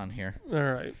stuff on here. All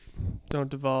right. Don't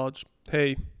divulge.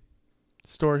 Hey,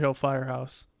 Story Hill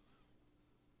Firehouse,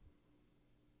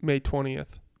 May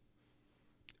 20th,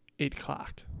 8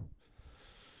 o'clock.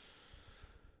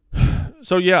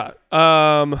 So, yeah,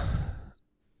 I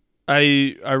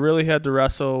really had to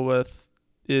wrestle with,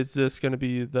 is this going to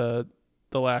be the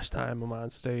last time I'm on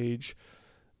stage?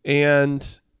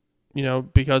 And,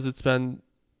 because it's been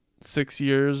 6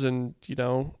 years, and,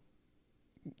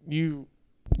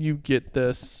 you get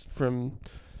this from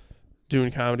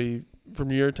doing comedy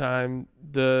from your time,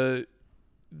 the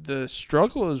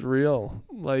struggle is real.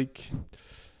 Like,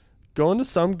 going to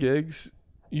some gigs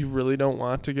you really don't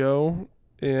want to go,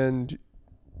 and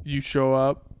you show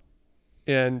up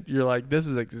and you're like, this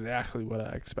is exactly what I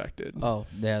expected. Oh,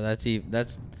 yeah,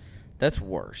 that's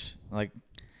worse. Like,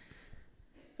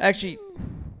 actually,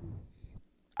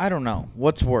 I don't know.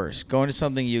 What's worse? Going to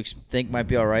something you think might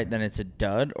be all right, then it's a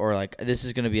dud, or like, this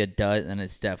is going to be a dud, and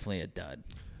it's definitely a dud?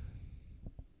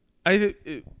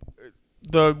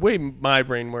 The way my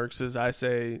brain works is I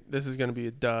say this is going to be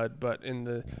a dud, but in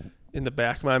the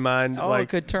back of my mind, it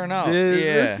could turn out.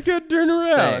 This could turn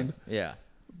around. Same. Yeah.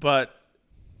 But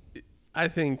I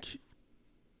think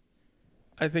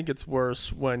it's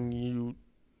worse when you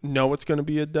know it's going to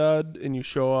be a dud and you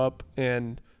show up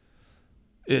and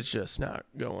it's just not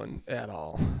going at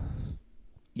all.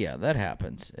 Yeah, that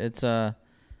happens. It's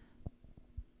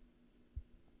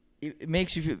it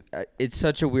makes you feel. It's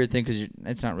such a weird thing, because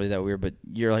it's not really that weird, but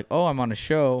you're like, oh, I'm on a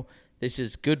show. This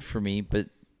is good for me, but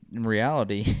in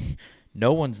reality,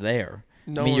 no one's there.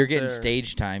 You're getting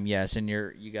stage time, yes, and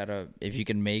you gotta, if you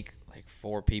can make like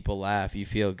 4 people laugh, you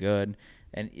feel good,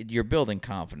 and you're building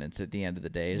confidence at the end of the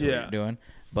day is what you're doing.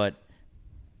 But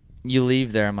you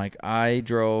leave there, I'm like, I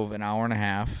drove an hour and a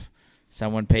half.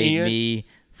 Someone paid me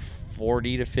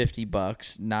 $40 to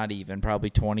 $50, not even,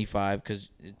 probably $25, because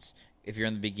if you're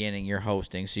in the beginning, you're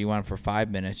hosting, so you went for 5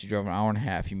 minutes, you drove an hour and a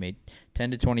half, you made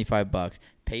 $10 to $25,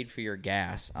 paid for your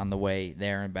gas on the way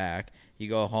there and back. You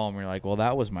go home, and you're like, well,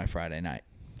 that was my Friday night.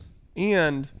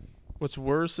 And what's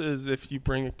worse is if you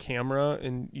bring a camera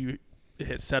and you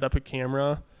set up a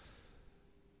camera,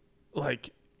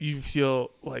 like you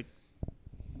feel like,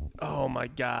 oh my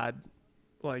God,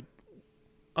 like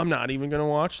I'm not even going to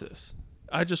watch this.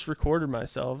 I just recorded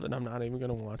myself and I'm not even going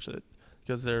to watch it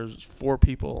because there's 4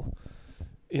 people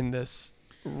in this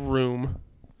room.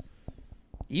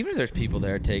 Even if there's people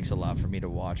there, it takes a lot for me to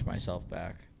watch myself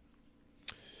back.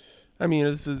 I mean,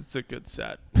 it's a good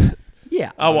set.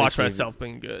 Yeah. I'll watch myself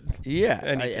being good. Yeah.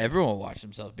 Everyone will watch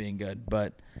themselves being good,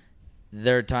 but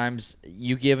there are times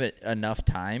you give it enough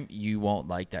time, you won't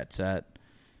like that set.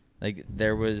 Like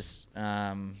there was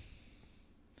a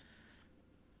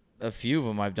few of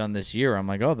them I've done this year. I'm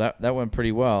like, oh, that went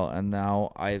pretty well. And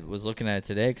now I was looking at it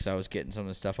today because I was getting some of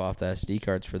the stuff off the SD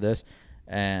cards for this,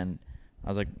 and I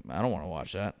was like, I don't want to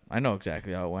watch that. I know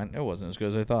exactly how it went. It wasn't as good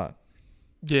as I thought.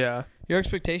 Yeah. Your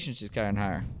expectations just got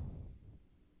higher.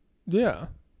 Yeah.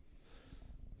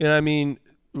 And I mean,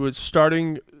 with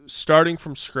starting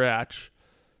from scratch,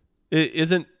 it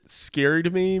isn't scary to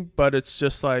me, but it's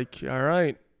just like, all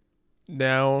right,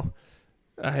 now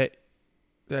I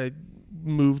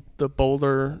moved the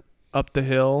boulder up the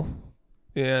hill,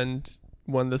 and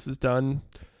when this is done,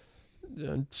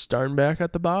 I'm starting back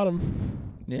at the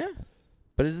bottom. Yeah.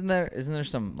 But isn't there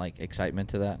some like excitement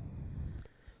to that?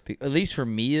 At least for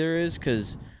me there is,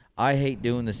 because I hate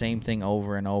doing the same thing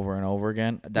over and over and over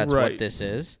again. That's right. What this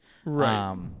is.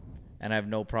 Right. And I have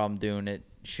no problem doing it,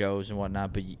 shows and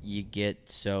whatnot, but you get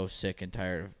so sick and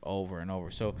tired of over and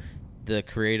over. So the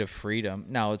creative freedom,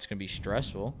 now it's going to be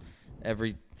stressful.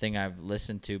 Everything I've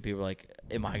listened to, people are like,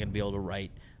 am I going to be able to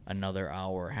write another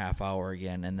hour, half hour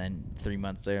again? And then 3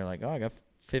 months later, like, oh, I got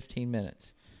 15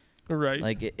 minutes. Right.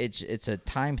 Like, it's a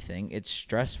time thing. It's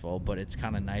stressful, but it's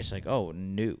kind of nice, like, oh,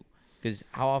 new. Because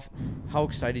how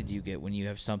excited do you get when you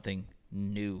have something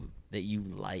new that you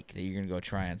like that you're going to go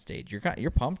try on stage?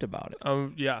 You're pumped about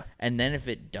it. Yeah. And then if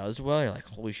it does well, you're like,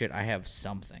 holy shit, I have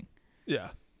something. Yeah.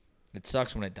 It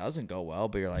sucks when it doesn't go well,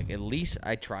 but you're like, at least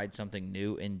I tried something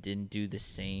new and didn't do the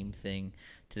same thing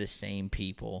to the same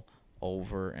people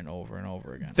over and over and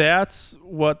over again. That's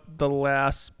what the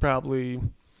last probably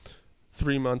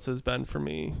 3 months has been for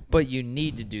me. But you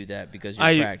need to do that because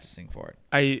you're practicing for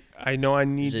it. I know I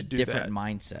need There's to do a different that.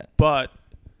 mindset. But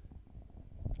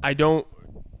I don't.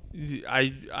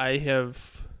 I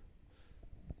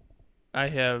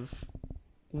have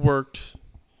worked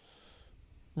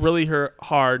really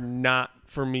hard not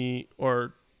for me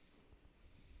or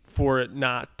for it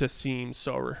not to seem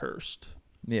so rehearsed.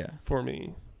 Yeah. For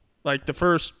me, like the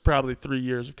first probably 3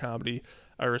 years of comedy,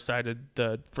 I recited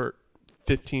for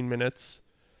 15 minutes,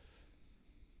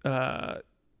 or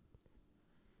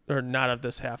not of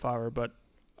this half hour, but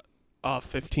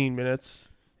 15 minutes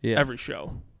every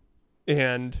show.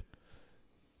 And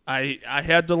I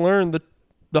had to learn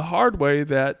the hard way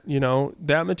that,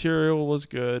 that material was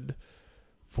good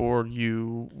for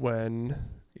you when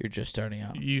you're just starting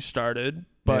out. You started,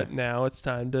 but now it's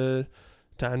time to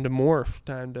morph,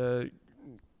 time to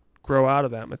grow out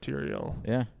of that material.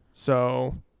 Yeah.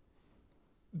 So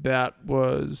that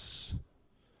was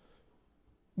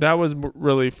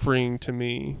really freeing to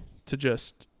me to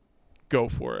just go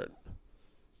for it.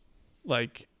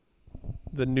 Like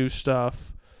the new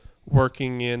stuff,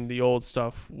 working in the old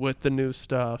stuff with the new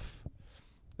stuff.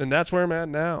 And that's where I'm at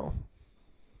now.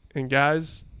 And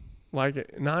guys, like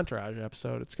an Entourage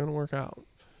episode, it's going to work out.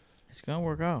 It's going to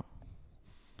work out.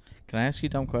 Can I ask you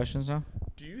dumb questions now?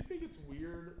 Do you think it's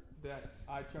weird that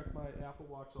I check my Apple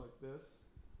Watch like this?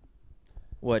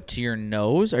 What, to your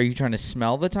nose? Are you trying to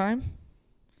smell the time?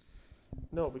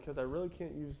 No, because I really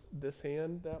can't use this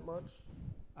hand that much.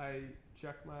 I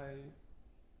check my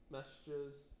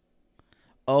messages.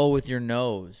 Oh, with your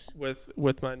nose.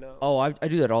 With my nose. Oh, I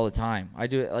do that all the time. I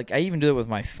do it, like, I even do it with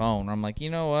my phone. I'm like, you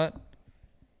know what?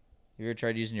 You ever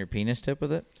tried using your penis tip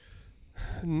with it?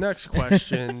 Next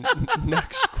question.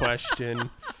 Next question.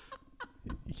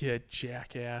 You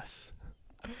jackass.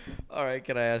 All right,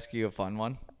 can I ask you a fun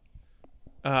one?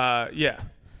 Yeah.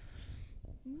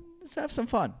 Let's have some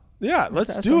fun. Yeah,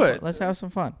 let's do it. Let's have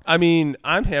some fun. I mean,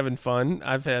 I'm having fun.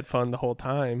 I've had fun the whole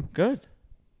time. Good.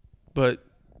 But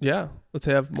yeah, let's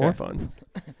have more fun.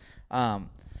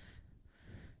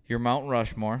 Your Mount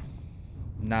Rushmore,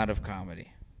 not of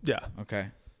comedy. Yeah. Okay.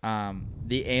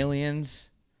 The aliens,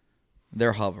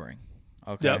 they're hovering.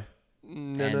 Okay. Yep.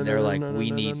 And they're like, we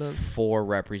need 4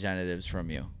 representatives from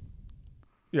you.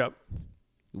 Yep.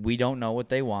 We don't know what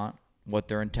they want, what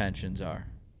their intentions are.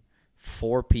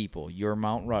 4 people, your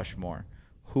Mount Rushmore,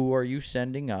 who are you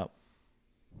sending up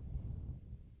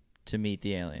to meet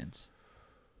the aliens?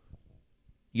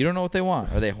 You don't know what they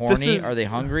want. Are they horny? Are they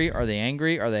hungry? Are they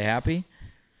angry? Are they happy?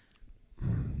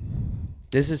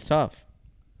 This is tough.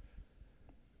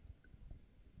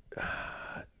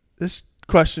 This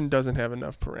question doesn't have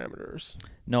enough parameters.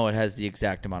 No, it has the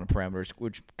exact amount of parameters,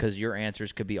 which because your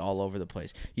answers could be all over the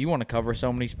place. You want to cover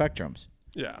so many spectrums.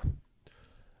 Yeah.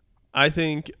 I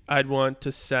think I'd want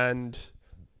to send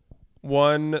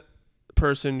one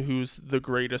person who's the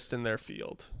greatest in their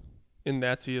field, and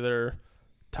that's either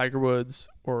Tiger Woods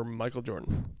or Michael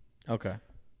Jordan. Okay.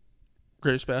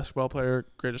 Greatest basketball player,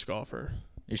 greatest golfer.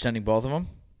 You're sending both of them?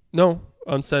 No,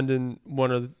 I'm sending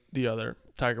one or the other.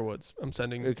 Tiger Woods. I'm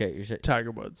sending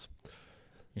Tiger Woods.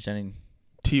 You're sending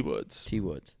T Woods. T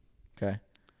Woods. Okay.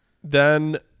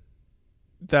 Then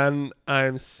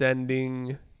I'm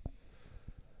sending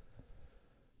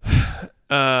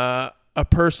a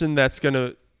person that's going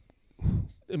to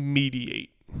mediate.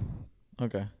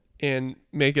 Okay. And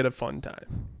make it a fun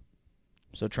time.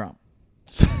 So Trump.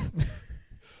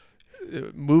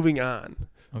 Moving on.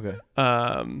 Okay.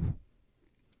 I'm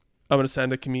going to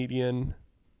send a comedian.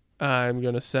 I'm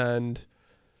going to send,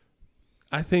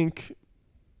 I think,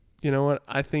 you know what?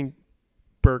 I think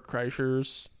Bert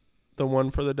Kreischer's the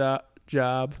one for the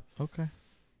job. Okay.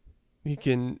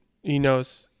 He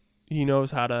knows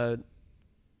how to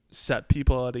set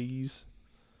people at ease.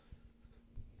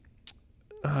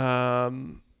 I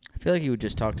feel like he would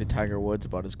just talk to Tiger Woods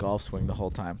about his golf swing the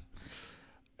whole time.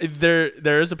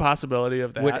 There is a possibility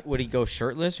of that. Would he go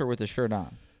shirtless or with the shirt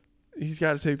on? He's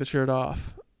got to take the shirt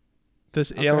off.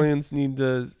 Aliens need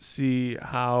to see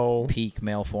how peak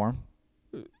male form.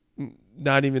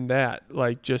 Not even that,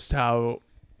 like just how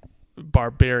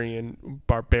barbaric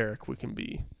we can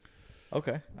be.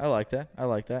 Okay, I like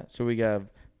that. So we got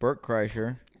Bert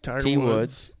Kreischer, Tiger T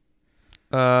Woods.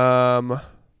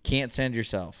 Can't send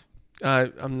yourself.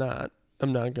 I'm not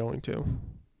going to.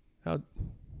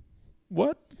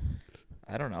 What?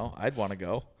 I don't know. I'd want to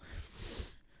go.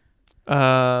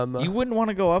 You wouldn't want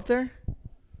to go up there?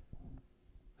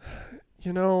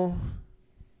 You know,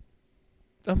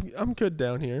 I'm good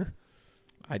down here.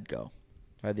 I'd go.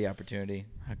 If I had the opportunity,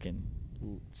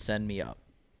 send me up.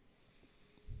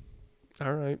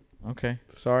 All right. Okay.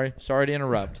 Sorry to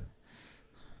interrupt.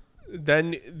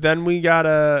 Then we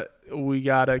gotta you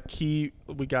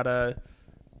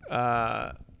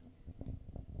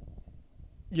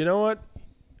know what?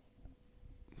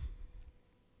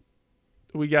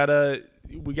 We gotta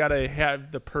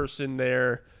have the person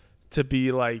there to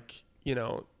be like, you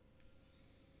know,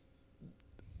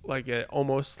 like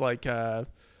almost like an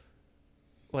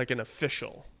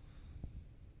official.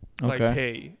 Okay. Like,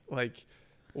 hey, like,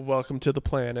 welcome to the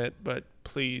planet, but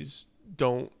please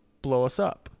don't blow us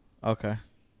up. Okay.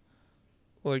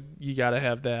 Like, you gotta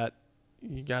have that.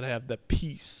 You gotta have the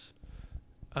peace.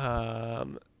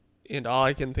 And all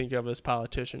I can think of is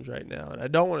politicians right now. And I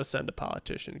don't want to send a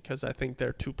politician because I think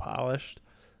they're too polished.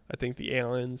 I think the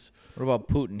aliens. What about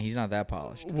Putin? He's not that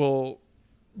polished. Will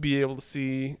be able to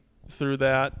see through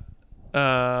that.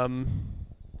 I'd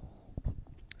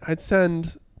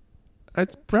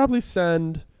probably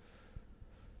send.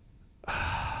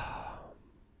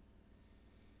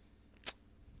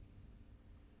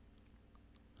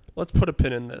 Let's put a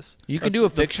pin in this. You can do a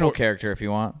fictional character if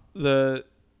you want. The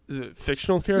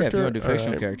fictional character? Yeah, if you want to do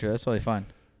fictional character, that's totally fine.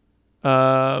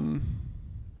 God,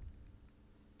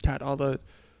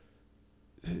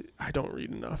 I don't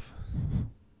read enough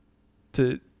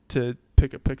to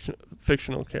pick a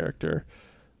fictional character.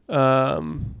 You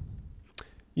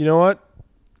know what?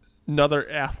 Another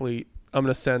athlete. I'm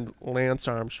gonna send Lance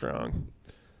Armstrong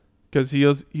because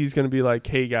he's gonna be like,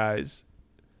 hey guys,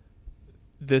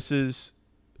 this is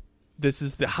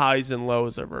the highs and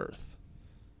lows of Earth.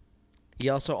 He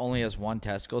also only has one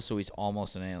testicle, so he's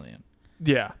almost an alien.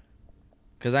 Yeah.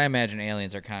 Because I imagine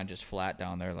aliens are kind of just flat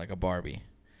down there like a Barbie.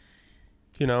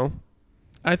 You know?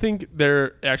 I think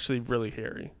they're actually really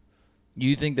hairy.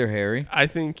 You think they're hairy? I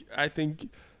think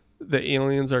the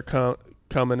aliens are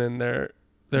coming in there.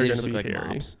 They're going to be like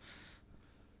hairy. Mops.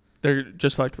 They're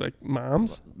just like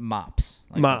moms? Mops.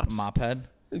 Like mops. Mop head?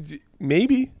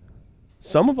 Maybe.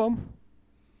 Some of them.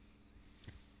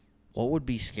 What would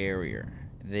be scarier?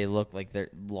 They look like they're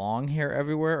long hair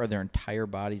everywhere, or their entire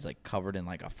body's like covered in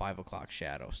like a 5 o'clock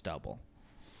shadow stubble.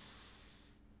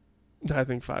 I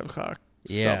think 5 o'clock.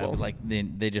 Yeah, stubble. but like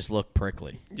they just look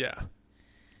prickly. Yeah,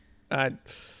 I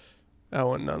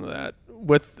want none of that.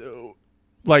 With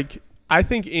I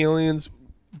think aliens.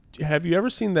 Have you ever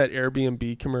seen that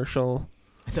Airbnb commercial?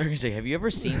 I thought you were gonna say, have you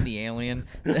ever seen the alien?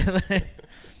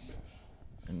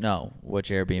 No, which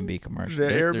Airbnb commercial?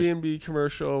 The Airbnb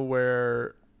commercial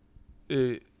where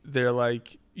they're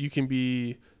like, you can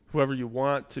be whoever you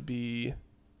want to be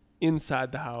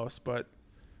inside the house, but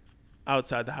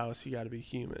outside the house, you got to be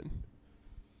human.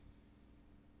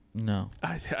 No.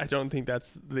 I don't think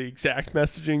that's the exact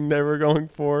messaging they were going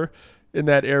for in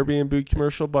that Airbnb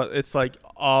commercial, but it's like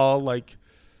all like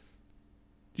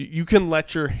you can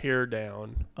let your hair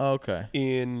down Okay.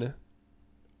 in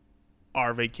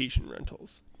our vacation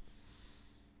rentals.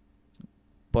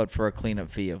 But for a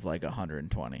cleanup fee of like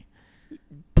 $120.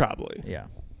 Probably. Yeah.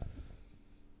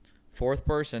 Fourth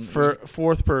person.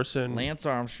 Fourth person. Lance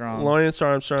Armstrong.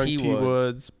 T.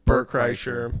 Woods. Bert Bert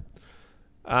Kreischer.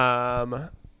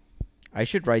 I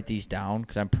should write these down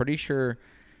because I'm pretty sure.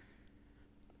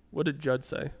 What did Judd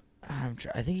say? I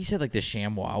think he said like the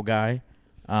ShamWow guy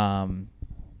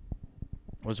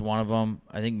was one of them.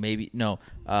 I think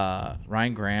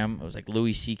Ryan Graham. It was like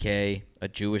Louis C.K., a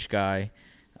Jewish guy.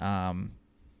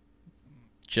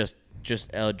 Just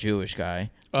a Jewish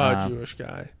guy. Jewish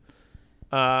guy.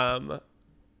 And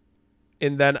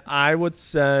then I would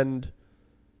send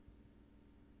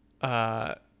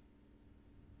Gary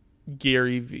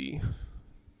V.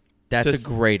 That's a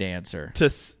great answer.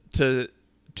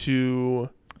 To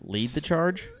lead the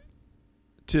charge?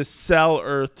 To sell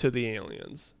Earth to the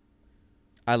aliens.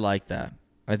 I like that.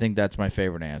 I think that's my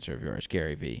favorite answer of yours,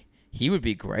 Gary V. He would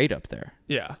be great up there.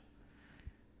 Yeah.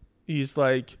 He's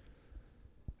like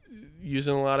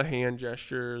using a lot of hand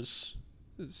gestures,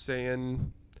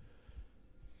 saying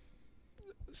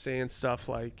stuff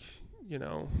like, you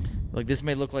know, like this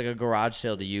may look like a garage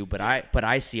sale to you, but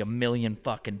I see $1 million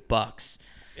fucking bucks.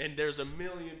 And there's 1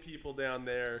 million people down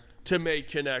there to make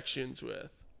connections with.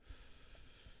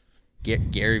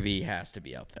 Gary V has to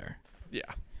be up there.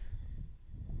 Yeah.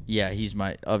 Yeah, he's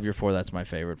of your four, that's my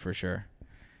favorite for sure.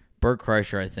 Bert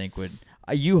Kreischer, I think, would.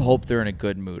 You hope they're in a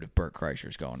good mood if Bert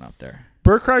Kreischer's going up there.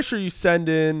 Bert Kreischer, you send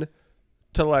in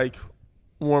to like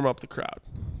warm up the crowd.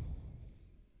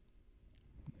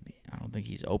 I don't think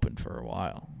he's open for a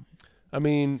while. I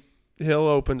mean, he'll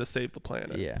open to save the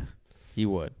planet. Yeah, he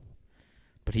would.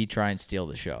 But he'd try and steal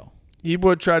the show. He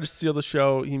would try to steal the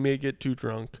show. He may get too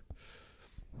drunk.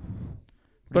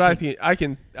 But I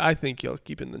think he'll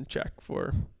keep it in check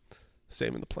for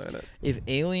saving the planet. If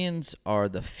aliens are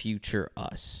the future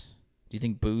us, do you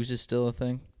think booze is still a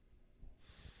thing?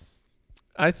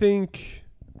 I think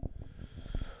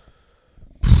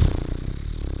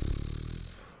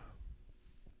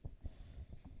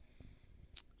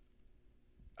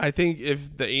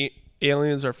if the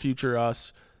aliens are future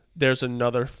us, there's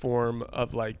another form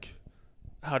of like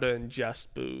how to ingest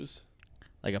booze.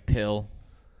 Like a pill?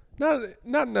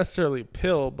 Not necessarily a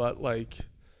pill, but like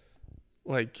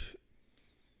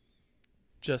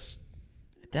just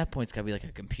at that point it's gotta be like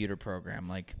a computer program,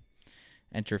 like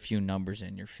enter a few numbers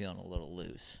in, you're feeling a little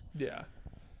loose. Yeah.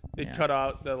 It cut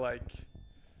out the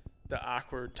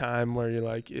awkward time where you're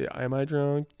like, am I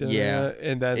drunk? Yeah.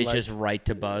 And then it's just right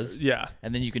to buzz. Yeah.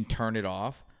 And then you can turn it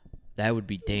off. That would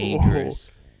be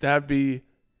dangerous. That'd be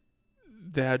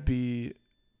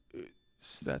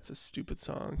that's a stupid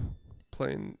song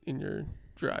playing in your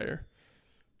dryer.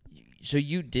 So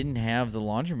you didn't have the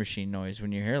laundry machine noise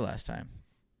when you were here last time?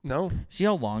 No. See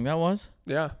how long that was?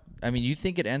 Yeah. I mean, you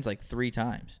think it ends like 3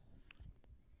 times.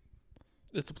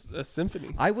 It's a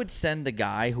symphony. I would send the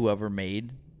guy, whoever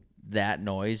made that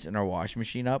noise in our washing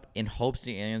machine up, in hopes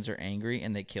the aliens are angry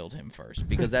and they killed him first,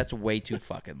 because that's way too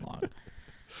fucking long.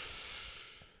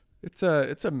 It's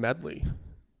a medley.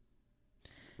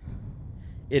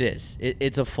 It is.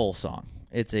 It's a full song.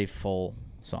 It's a full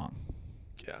song.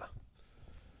 Yeah.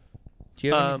 Do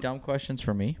you have any dumb questions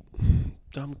for me?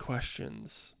 Dumb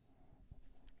questions.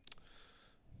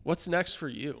 What's next for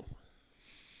you?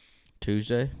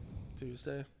 Tuesday.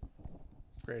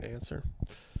 Great answer.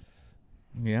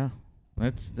 Yeah.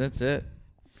 That's it.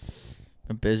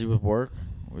 I'm busy with work.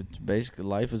 It's basically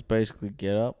life is basically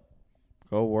get up,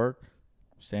 go work,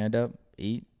 stand up,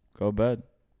 eat, go to bed.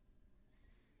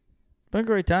 It's been a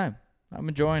great time. I'm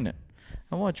enjoying it.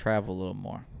 I want to travel a little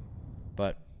more.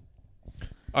 But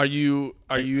are you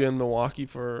in Milwaukee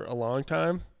for a long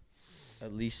time?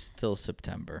 At least till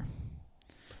September.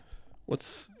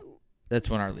 That's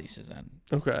when our lease is end.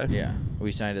 Okay. Yeah.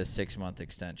 We signed a 6-month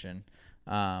extension.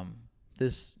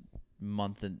 This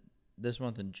month and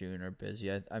June are busy.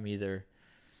 I'm either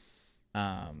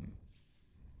I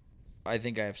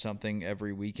think I have something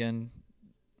every weekend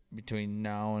between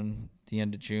now and the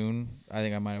end of June. I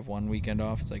think I might have one weekend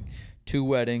off. It's like 2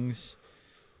 weddings,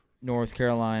 North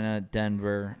Carolina,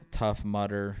 Denver, Tough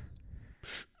Mudder.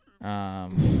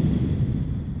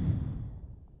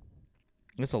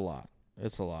 It's a lot.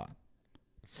 It's a lot.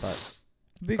 But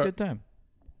it'd be a good time.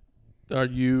 Are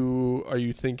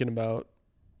you thinking about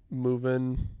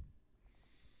moving?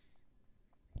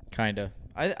 Kinda.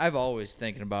 I've always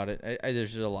thinking about it.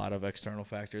 There's just a lot of external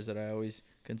factors that I always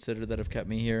consider that have kept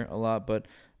me here a lot, but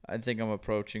I think I'm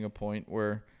approaching a point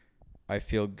where I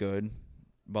feel good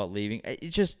about leaving.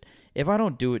 It's just, if I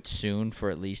don't do it soon for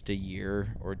at least a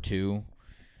year or two,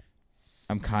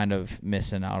 I'm kind of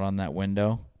missing out on that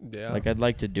window. Yeah. Like, I'd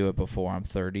like to do it before I'm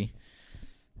 30.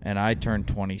 And I turned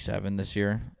 27 this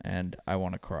year, and I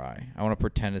want to cry. I want to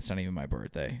pretend it's not even my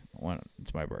birthday when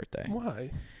it's my birthday.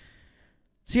 Why?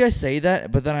 See, I say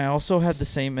that, but then I also have the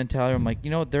same mentality. I'm like,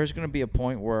 there's going to be a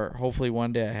point where hopefully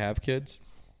one day I have kids,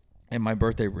 and my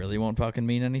birthday really won't fucking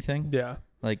mean anything. Yeah.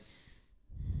 Like,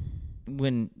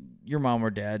 when your mom or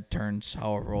dad turns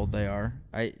however old they are,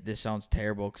 this sounds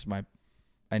terrible because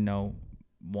I know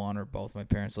one or both my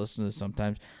parents listen to this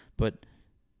sometimes, but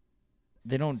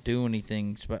they don't do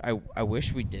anything. But I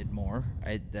wish we did more.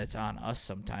 That's on us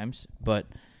sometimes, but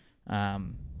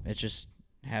it's just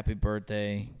happy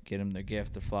birthday, get them their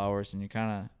gift, the flowers, and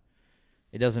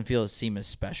it doesn't seem as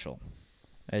special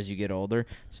as you get older.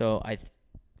 So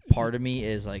part of me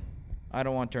is like, I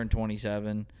don't want to turn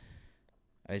 27.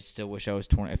 I still wish I was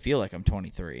 20. I feel like I'm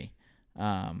 23,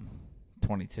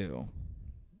 22.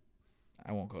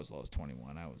 I won't go as low as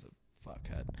 21. I was a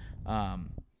fuckhead.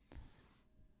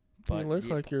 But you look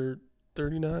like you're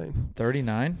 39.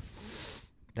 39?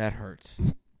 That hurts.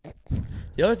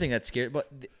 The other thing that's scary, but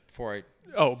before I...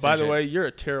 Oh, by the way, you're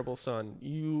a terrible son.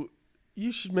 You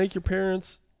should make your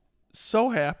parents so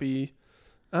happy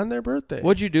on their birthday.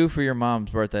 What'd you do for your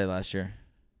mom's birthday last year?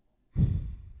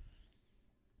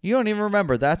 You don't even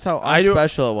remember. That's how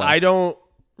unspecial it was. I don't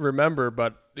remember,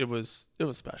 but it was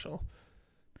special.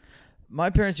 My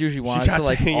parents usually want us to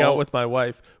like hang out with my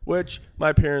wife, which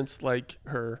my parents like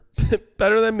her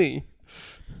better than me.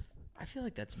 I feel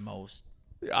like that's most.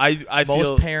 I most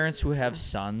feel parents who have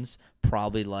sons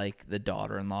probably like the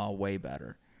daughter-in-law way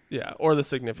better. Yeah, or the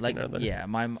significant other. Yeah,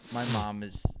 my mom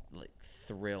is like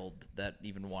thrilled that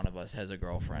even one of us has a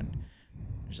girlfriend.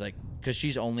 She's like, because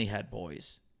she's only had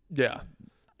boys. Yeah,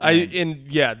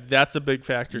 that's a big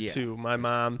factor too. My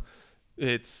mom.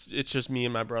 It's just me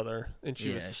and my brother, and she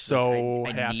was so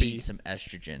like, happy. I need some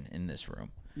estrogen in this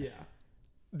room. Yeah,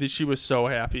 she was so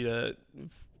happy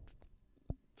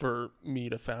for me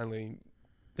to finally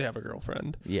have a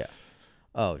girlfriend. Yeah.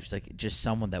 Oh, just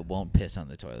someone that won't piss on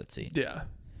the toilet seat. Yeah,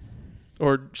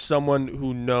 or someone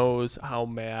who knows how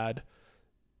mad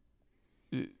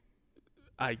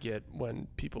I get when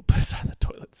people piss on the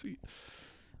toilet seat.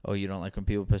 Oh, you don't like when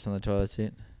people piss on the toilet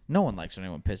seat? No one likes when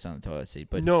anyone pisses on the toilet seat,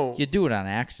 but no. You do it on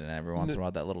accident every once in a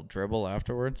while, that little dribble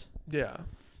afterwards. Yeah.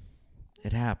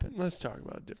 It happens. Let's talk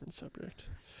about a different subject.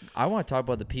 I want to talk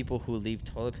about the people who leave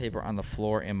toilet paper on the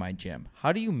floor in my gym.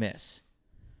 How do you miss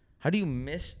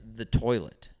the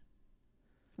toilet?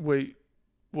 Wait,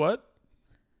 what?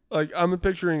 Like, I'm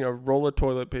picturing a roll of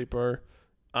toilet paper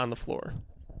on the floor.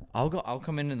 I'll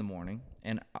come in the morning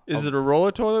and Is it a roll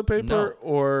of toilet paper? No,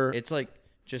 or it's like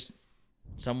just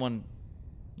someone,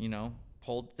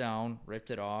 pulled it down,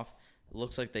 ripped it off. It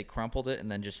looks like they crumpled it and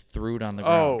then just threw it on the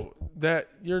ground. Oh,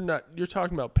 you're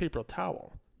talking about paper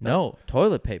towel. No,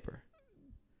 toilet paper.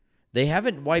 They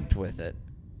haven't wiped with it.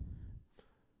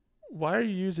 Why are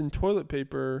you using toilet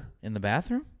paper in the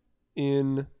bathroom?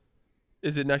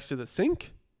 Is it next to the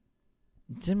sink?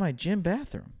 It's in my gym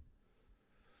bathroom.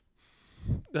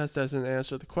 That doesn't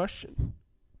answer the question.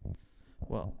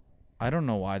 Well, I don't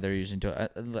know why they're using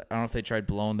toilet. I don't know if they tried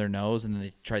blowing their nose and then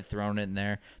they tried throwing it in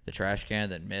there, the trash can,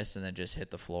 then missed and then just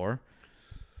hit the floor.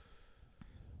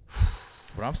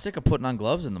 But I'm sick of putting on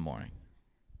gloves in the morning.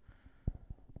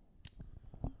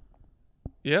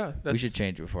 Yeah. We should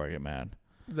change it before I get mad.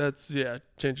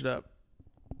 Change it up.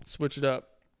 Switch it up.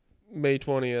 May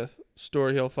 20th,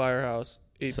 Story Hill Firehouse,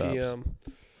 8 p.m.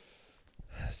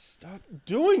 Stop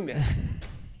doing that.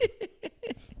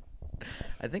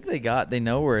 I think they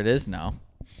know where it is now.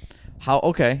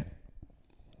 Okay.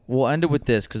 We'll end it with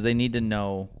this because they need to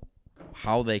know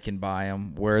how they can buy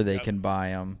them, where they can buy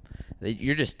them.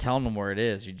 You're just telling them where it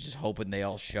is. You're just hoping they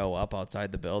all show up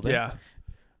outside the building. Yeah.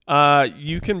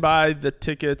 You can buy the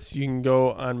tickets. You can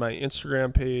go on my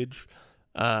Instagram page,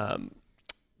 Ben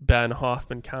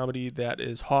Hofman Comedy. That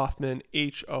is Hofman,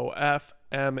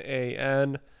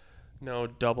 Hofman. No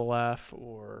double F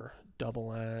or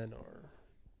double N or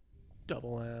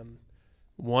double M.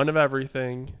 One of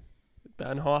everything.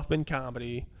 Ben Hofman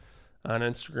Comedy on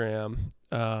Instagram.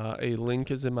 A link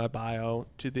is in my bio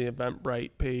to the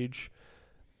Eventbrite page.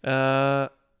 Yeah.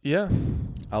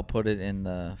 I'll put it in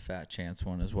the Fat Chance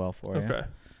one as well for you. Okay.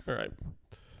 All right.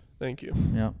 Thank you.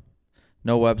 Yeah.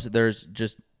 No website. There's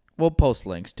just, we'll post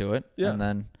links to it. Yeah. And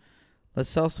then let's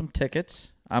sell some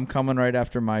tickets. I'm coming right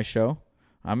after my show.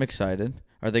 I'm excited.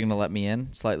 Are they going to let me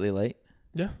in slightly late?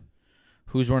 Yeah.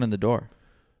 Who's running the door?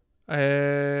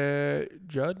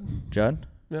 Judd? Judd?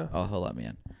 Yeah. Oh, he'll let me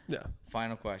in. Yeah.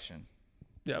 Final question.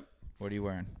 Yep. What are you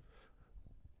wearing?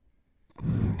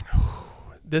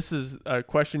 This is a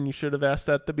question you should have asked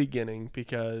at the beginning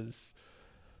because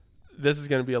this is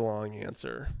going to be a long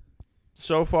answer.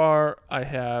 So far, I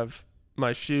have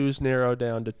my shoes narrowed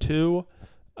down to 2.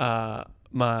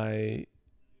 My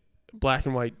black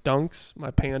and white Dunks,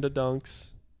 my Panda Dunks,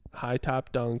 high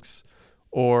top Dunks,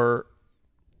 or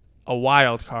a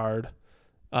wild card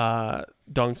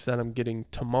Dunks that I'm getting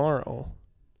tomorrow.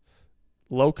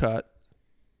 Low cut,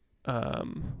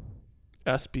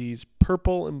 SB's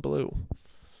purple and blue.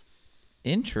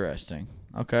 Interesting.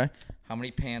 Okay. How many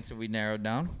pants have we narrowed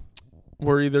down?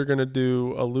 We're either going to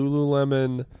do a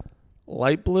Lululemon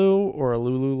light blue or a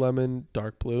Lululemon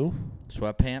dark blue.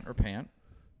 Sweatpant or pant?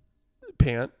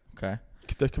 Pant. Okay.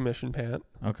 The commission pant.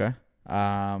 Okay.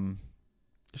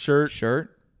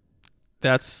 Shirt.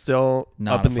 That's still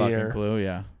Not up a in the fucking air. clue,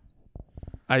 yeah.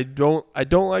 I don't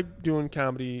like doing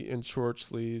comedy in short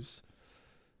sleeves,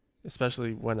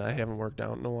 especially when I haven't worked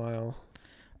out in a while. All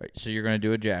right, so you're going to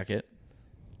do a jacket.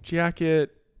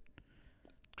 Jacket,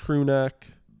 crew neck.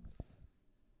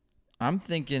 I'm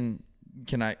thinking,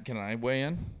 can I weigh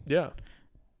in? Yeah.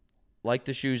 Like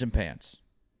the shoes and pants.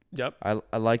 Yep.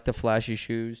 I like the flashy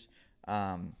shoes.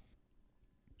 Don't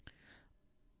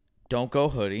go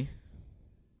hoodie.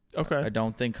 Okay. I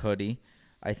don't think hoodie.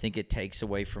 I think it takes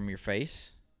away from your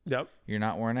face. Yep. You're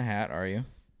not wearing a hat, are you?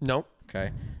 Nope.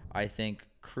 Okay. I think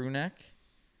crew neck.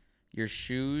 Your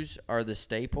shoes are the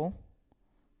staple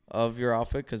of your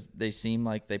outfit because they seem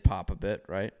like they pop a bit,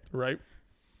 right? Right.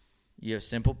 You have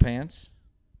simple pants,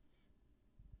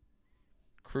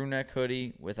 crew neck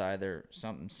hoodie with either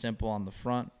something simple on the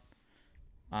front,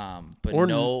 but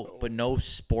no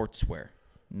sportswear.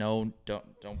 No,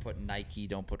 don't put Nike,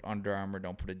 don't put Under Armour,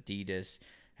 don't put Adidas.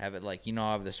 Have it like,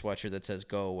 I have the sweatshirt that says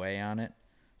 "Go Away" on it.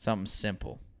 Something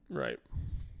simple. Right.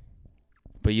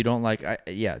 But you don't like,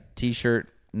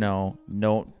 t-shirt. No,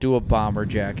 do a bomber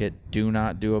jacket. Do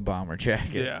not do a bomber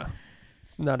jacket. Yeah.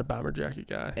 Not a bomber jacket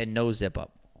guy. And no zip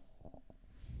up.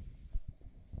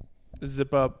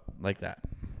 Zip up. Like that.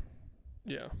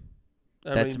 Yeah.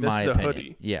 That's my this is opinion. a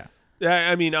hoodie. Yeah.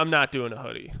 Yeah, I'm not doing a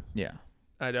hoodie. Yeah.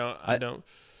 I don't.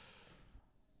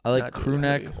 I like Not crew doing a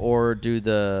neck hoodie. or do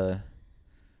the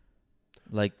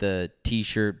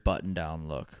t-shirt button down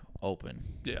look open.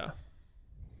 Yeah.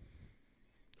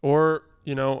 Or,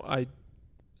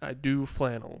 I do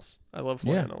flannels. I love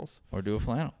flannels. Or do a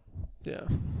flannel. Yeah.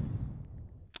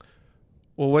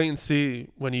 We'll wait and see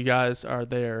when you guys are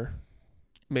there,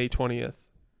 May 20th,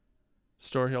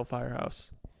 Store Hill Firehouse,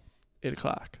 8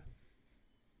 o'clock.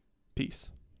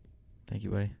 Peace. Thank you,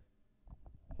 buddy.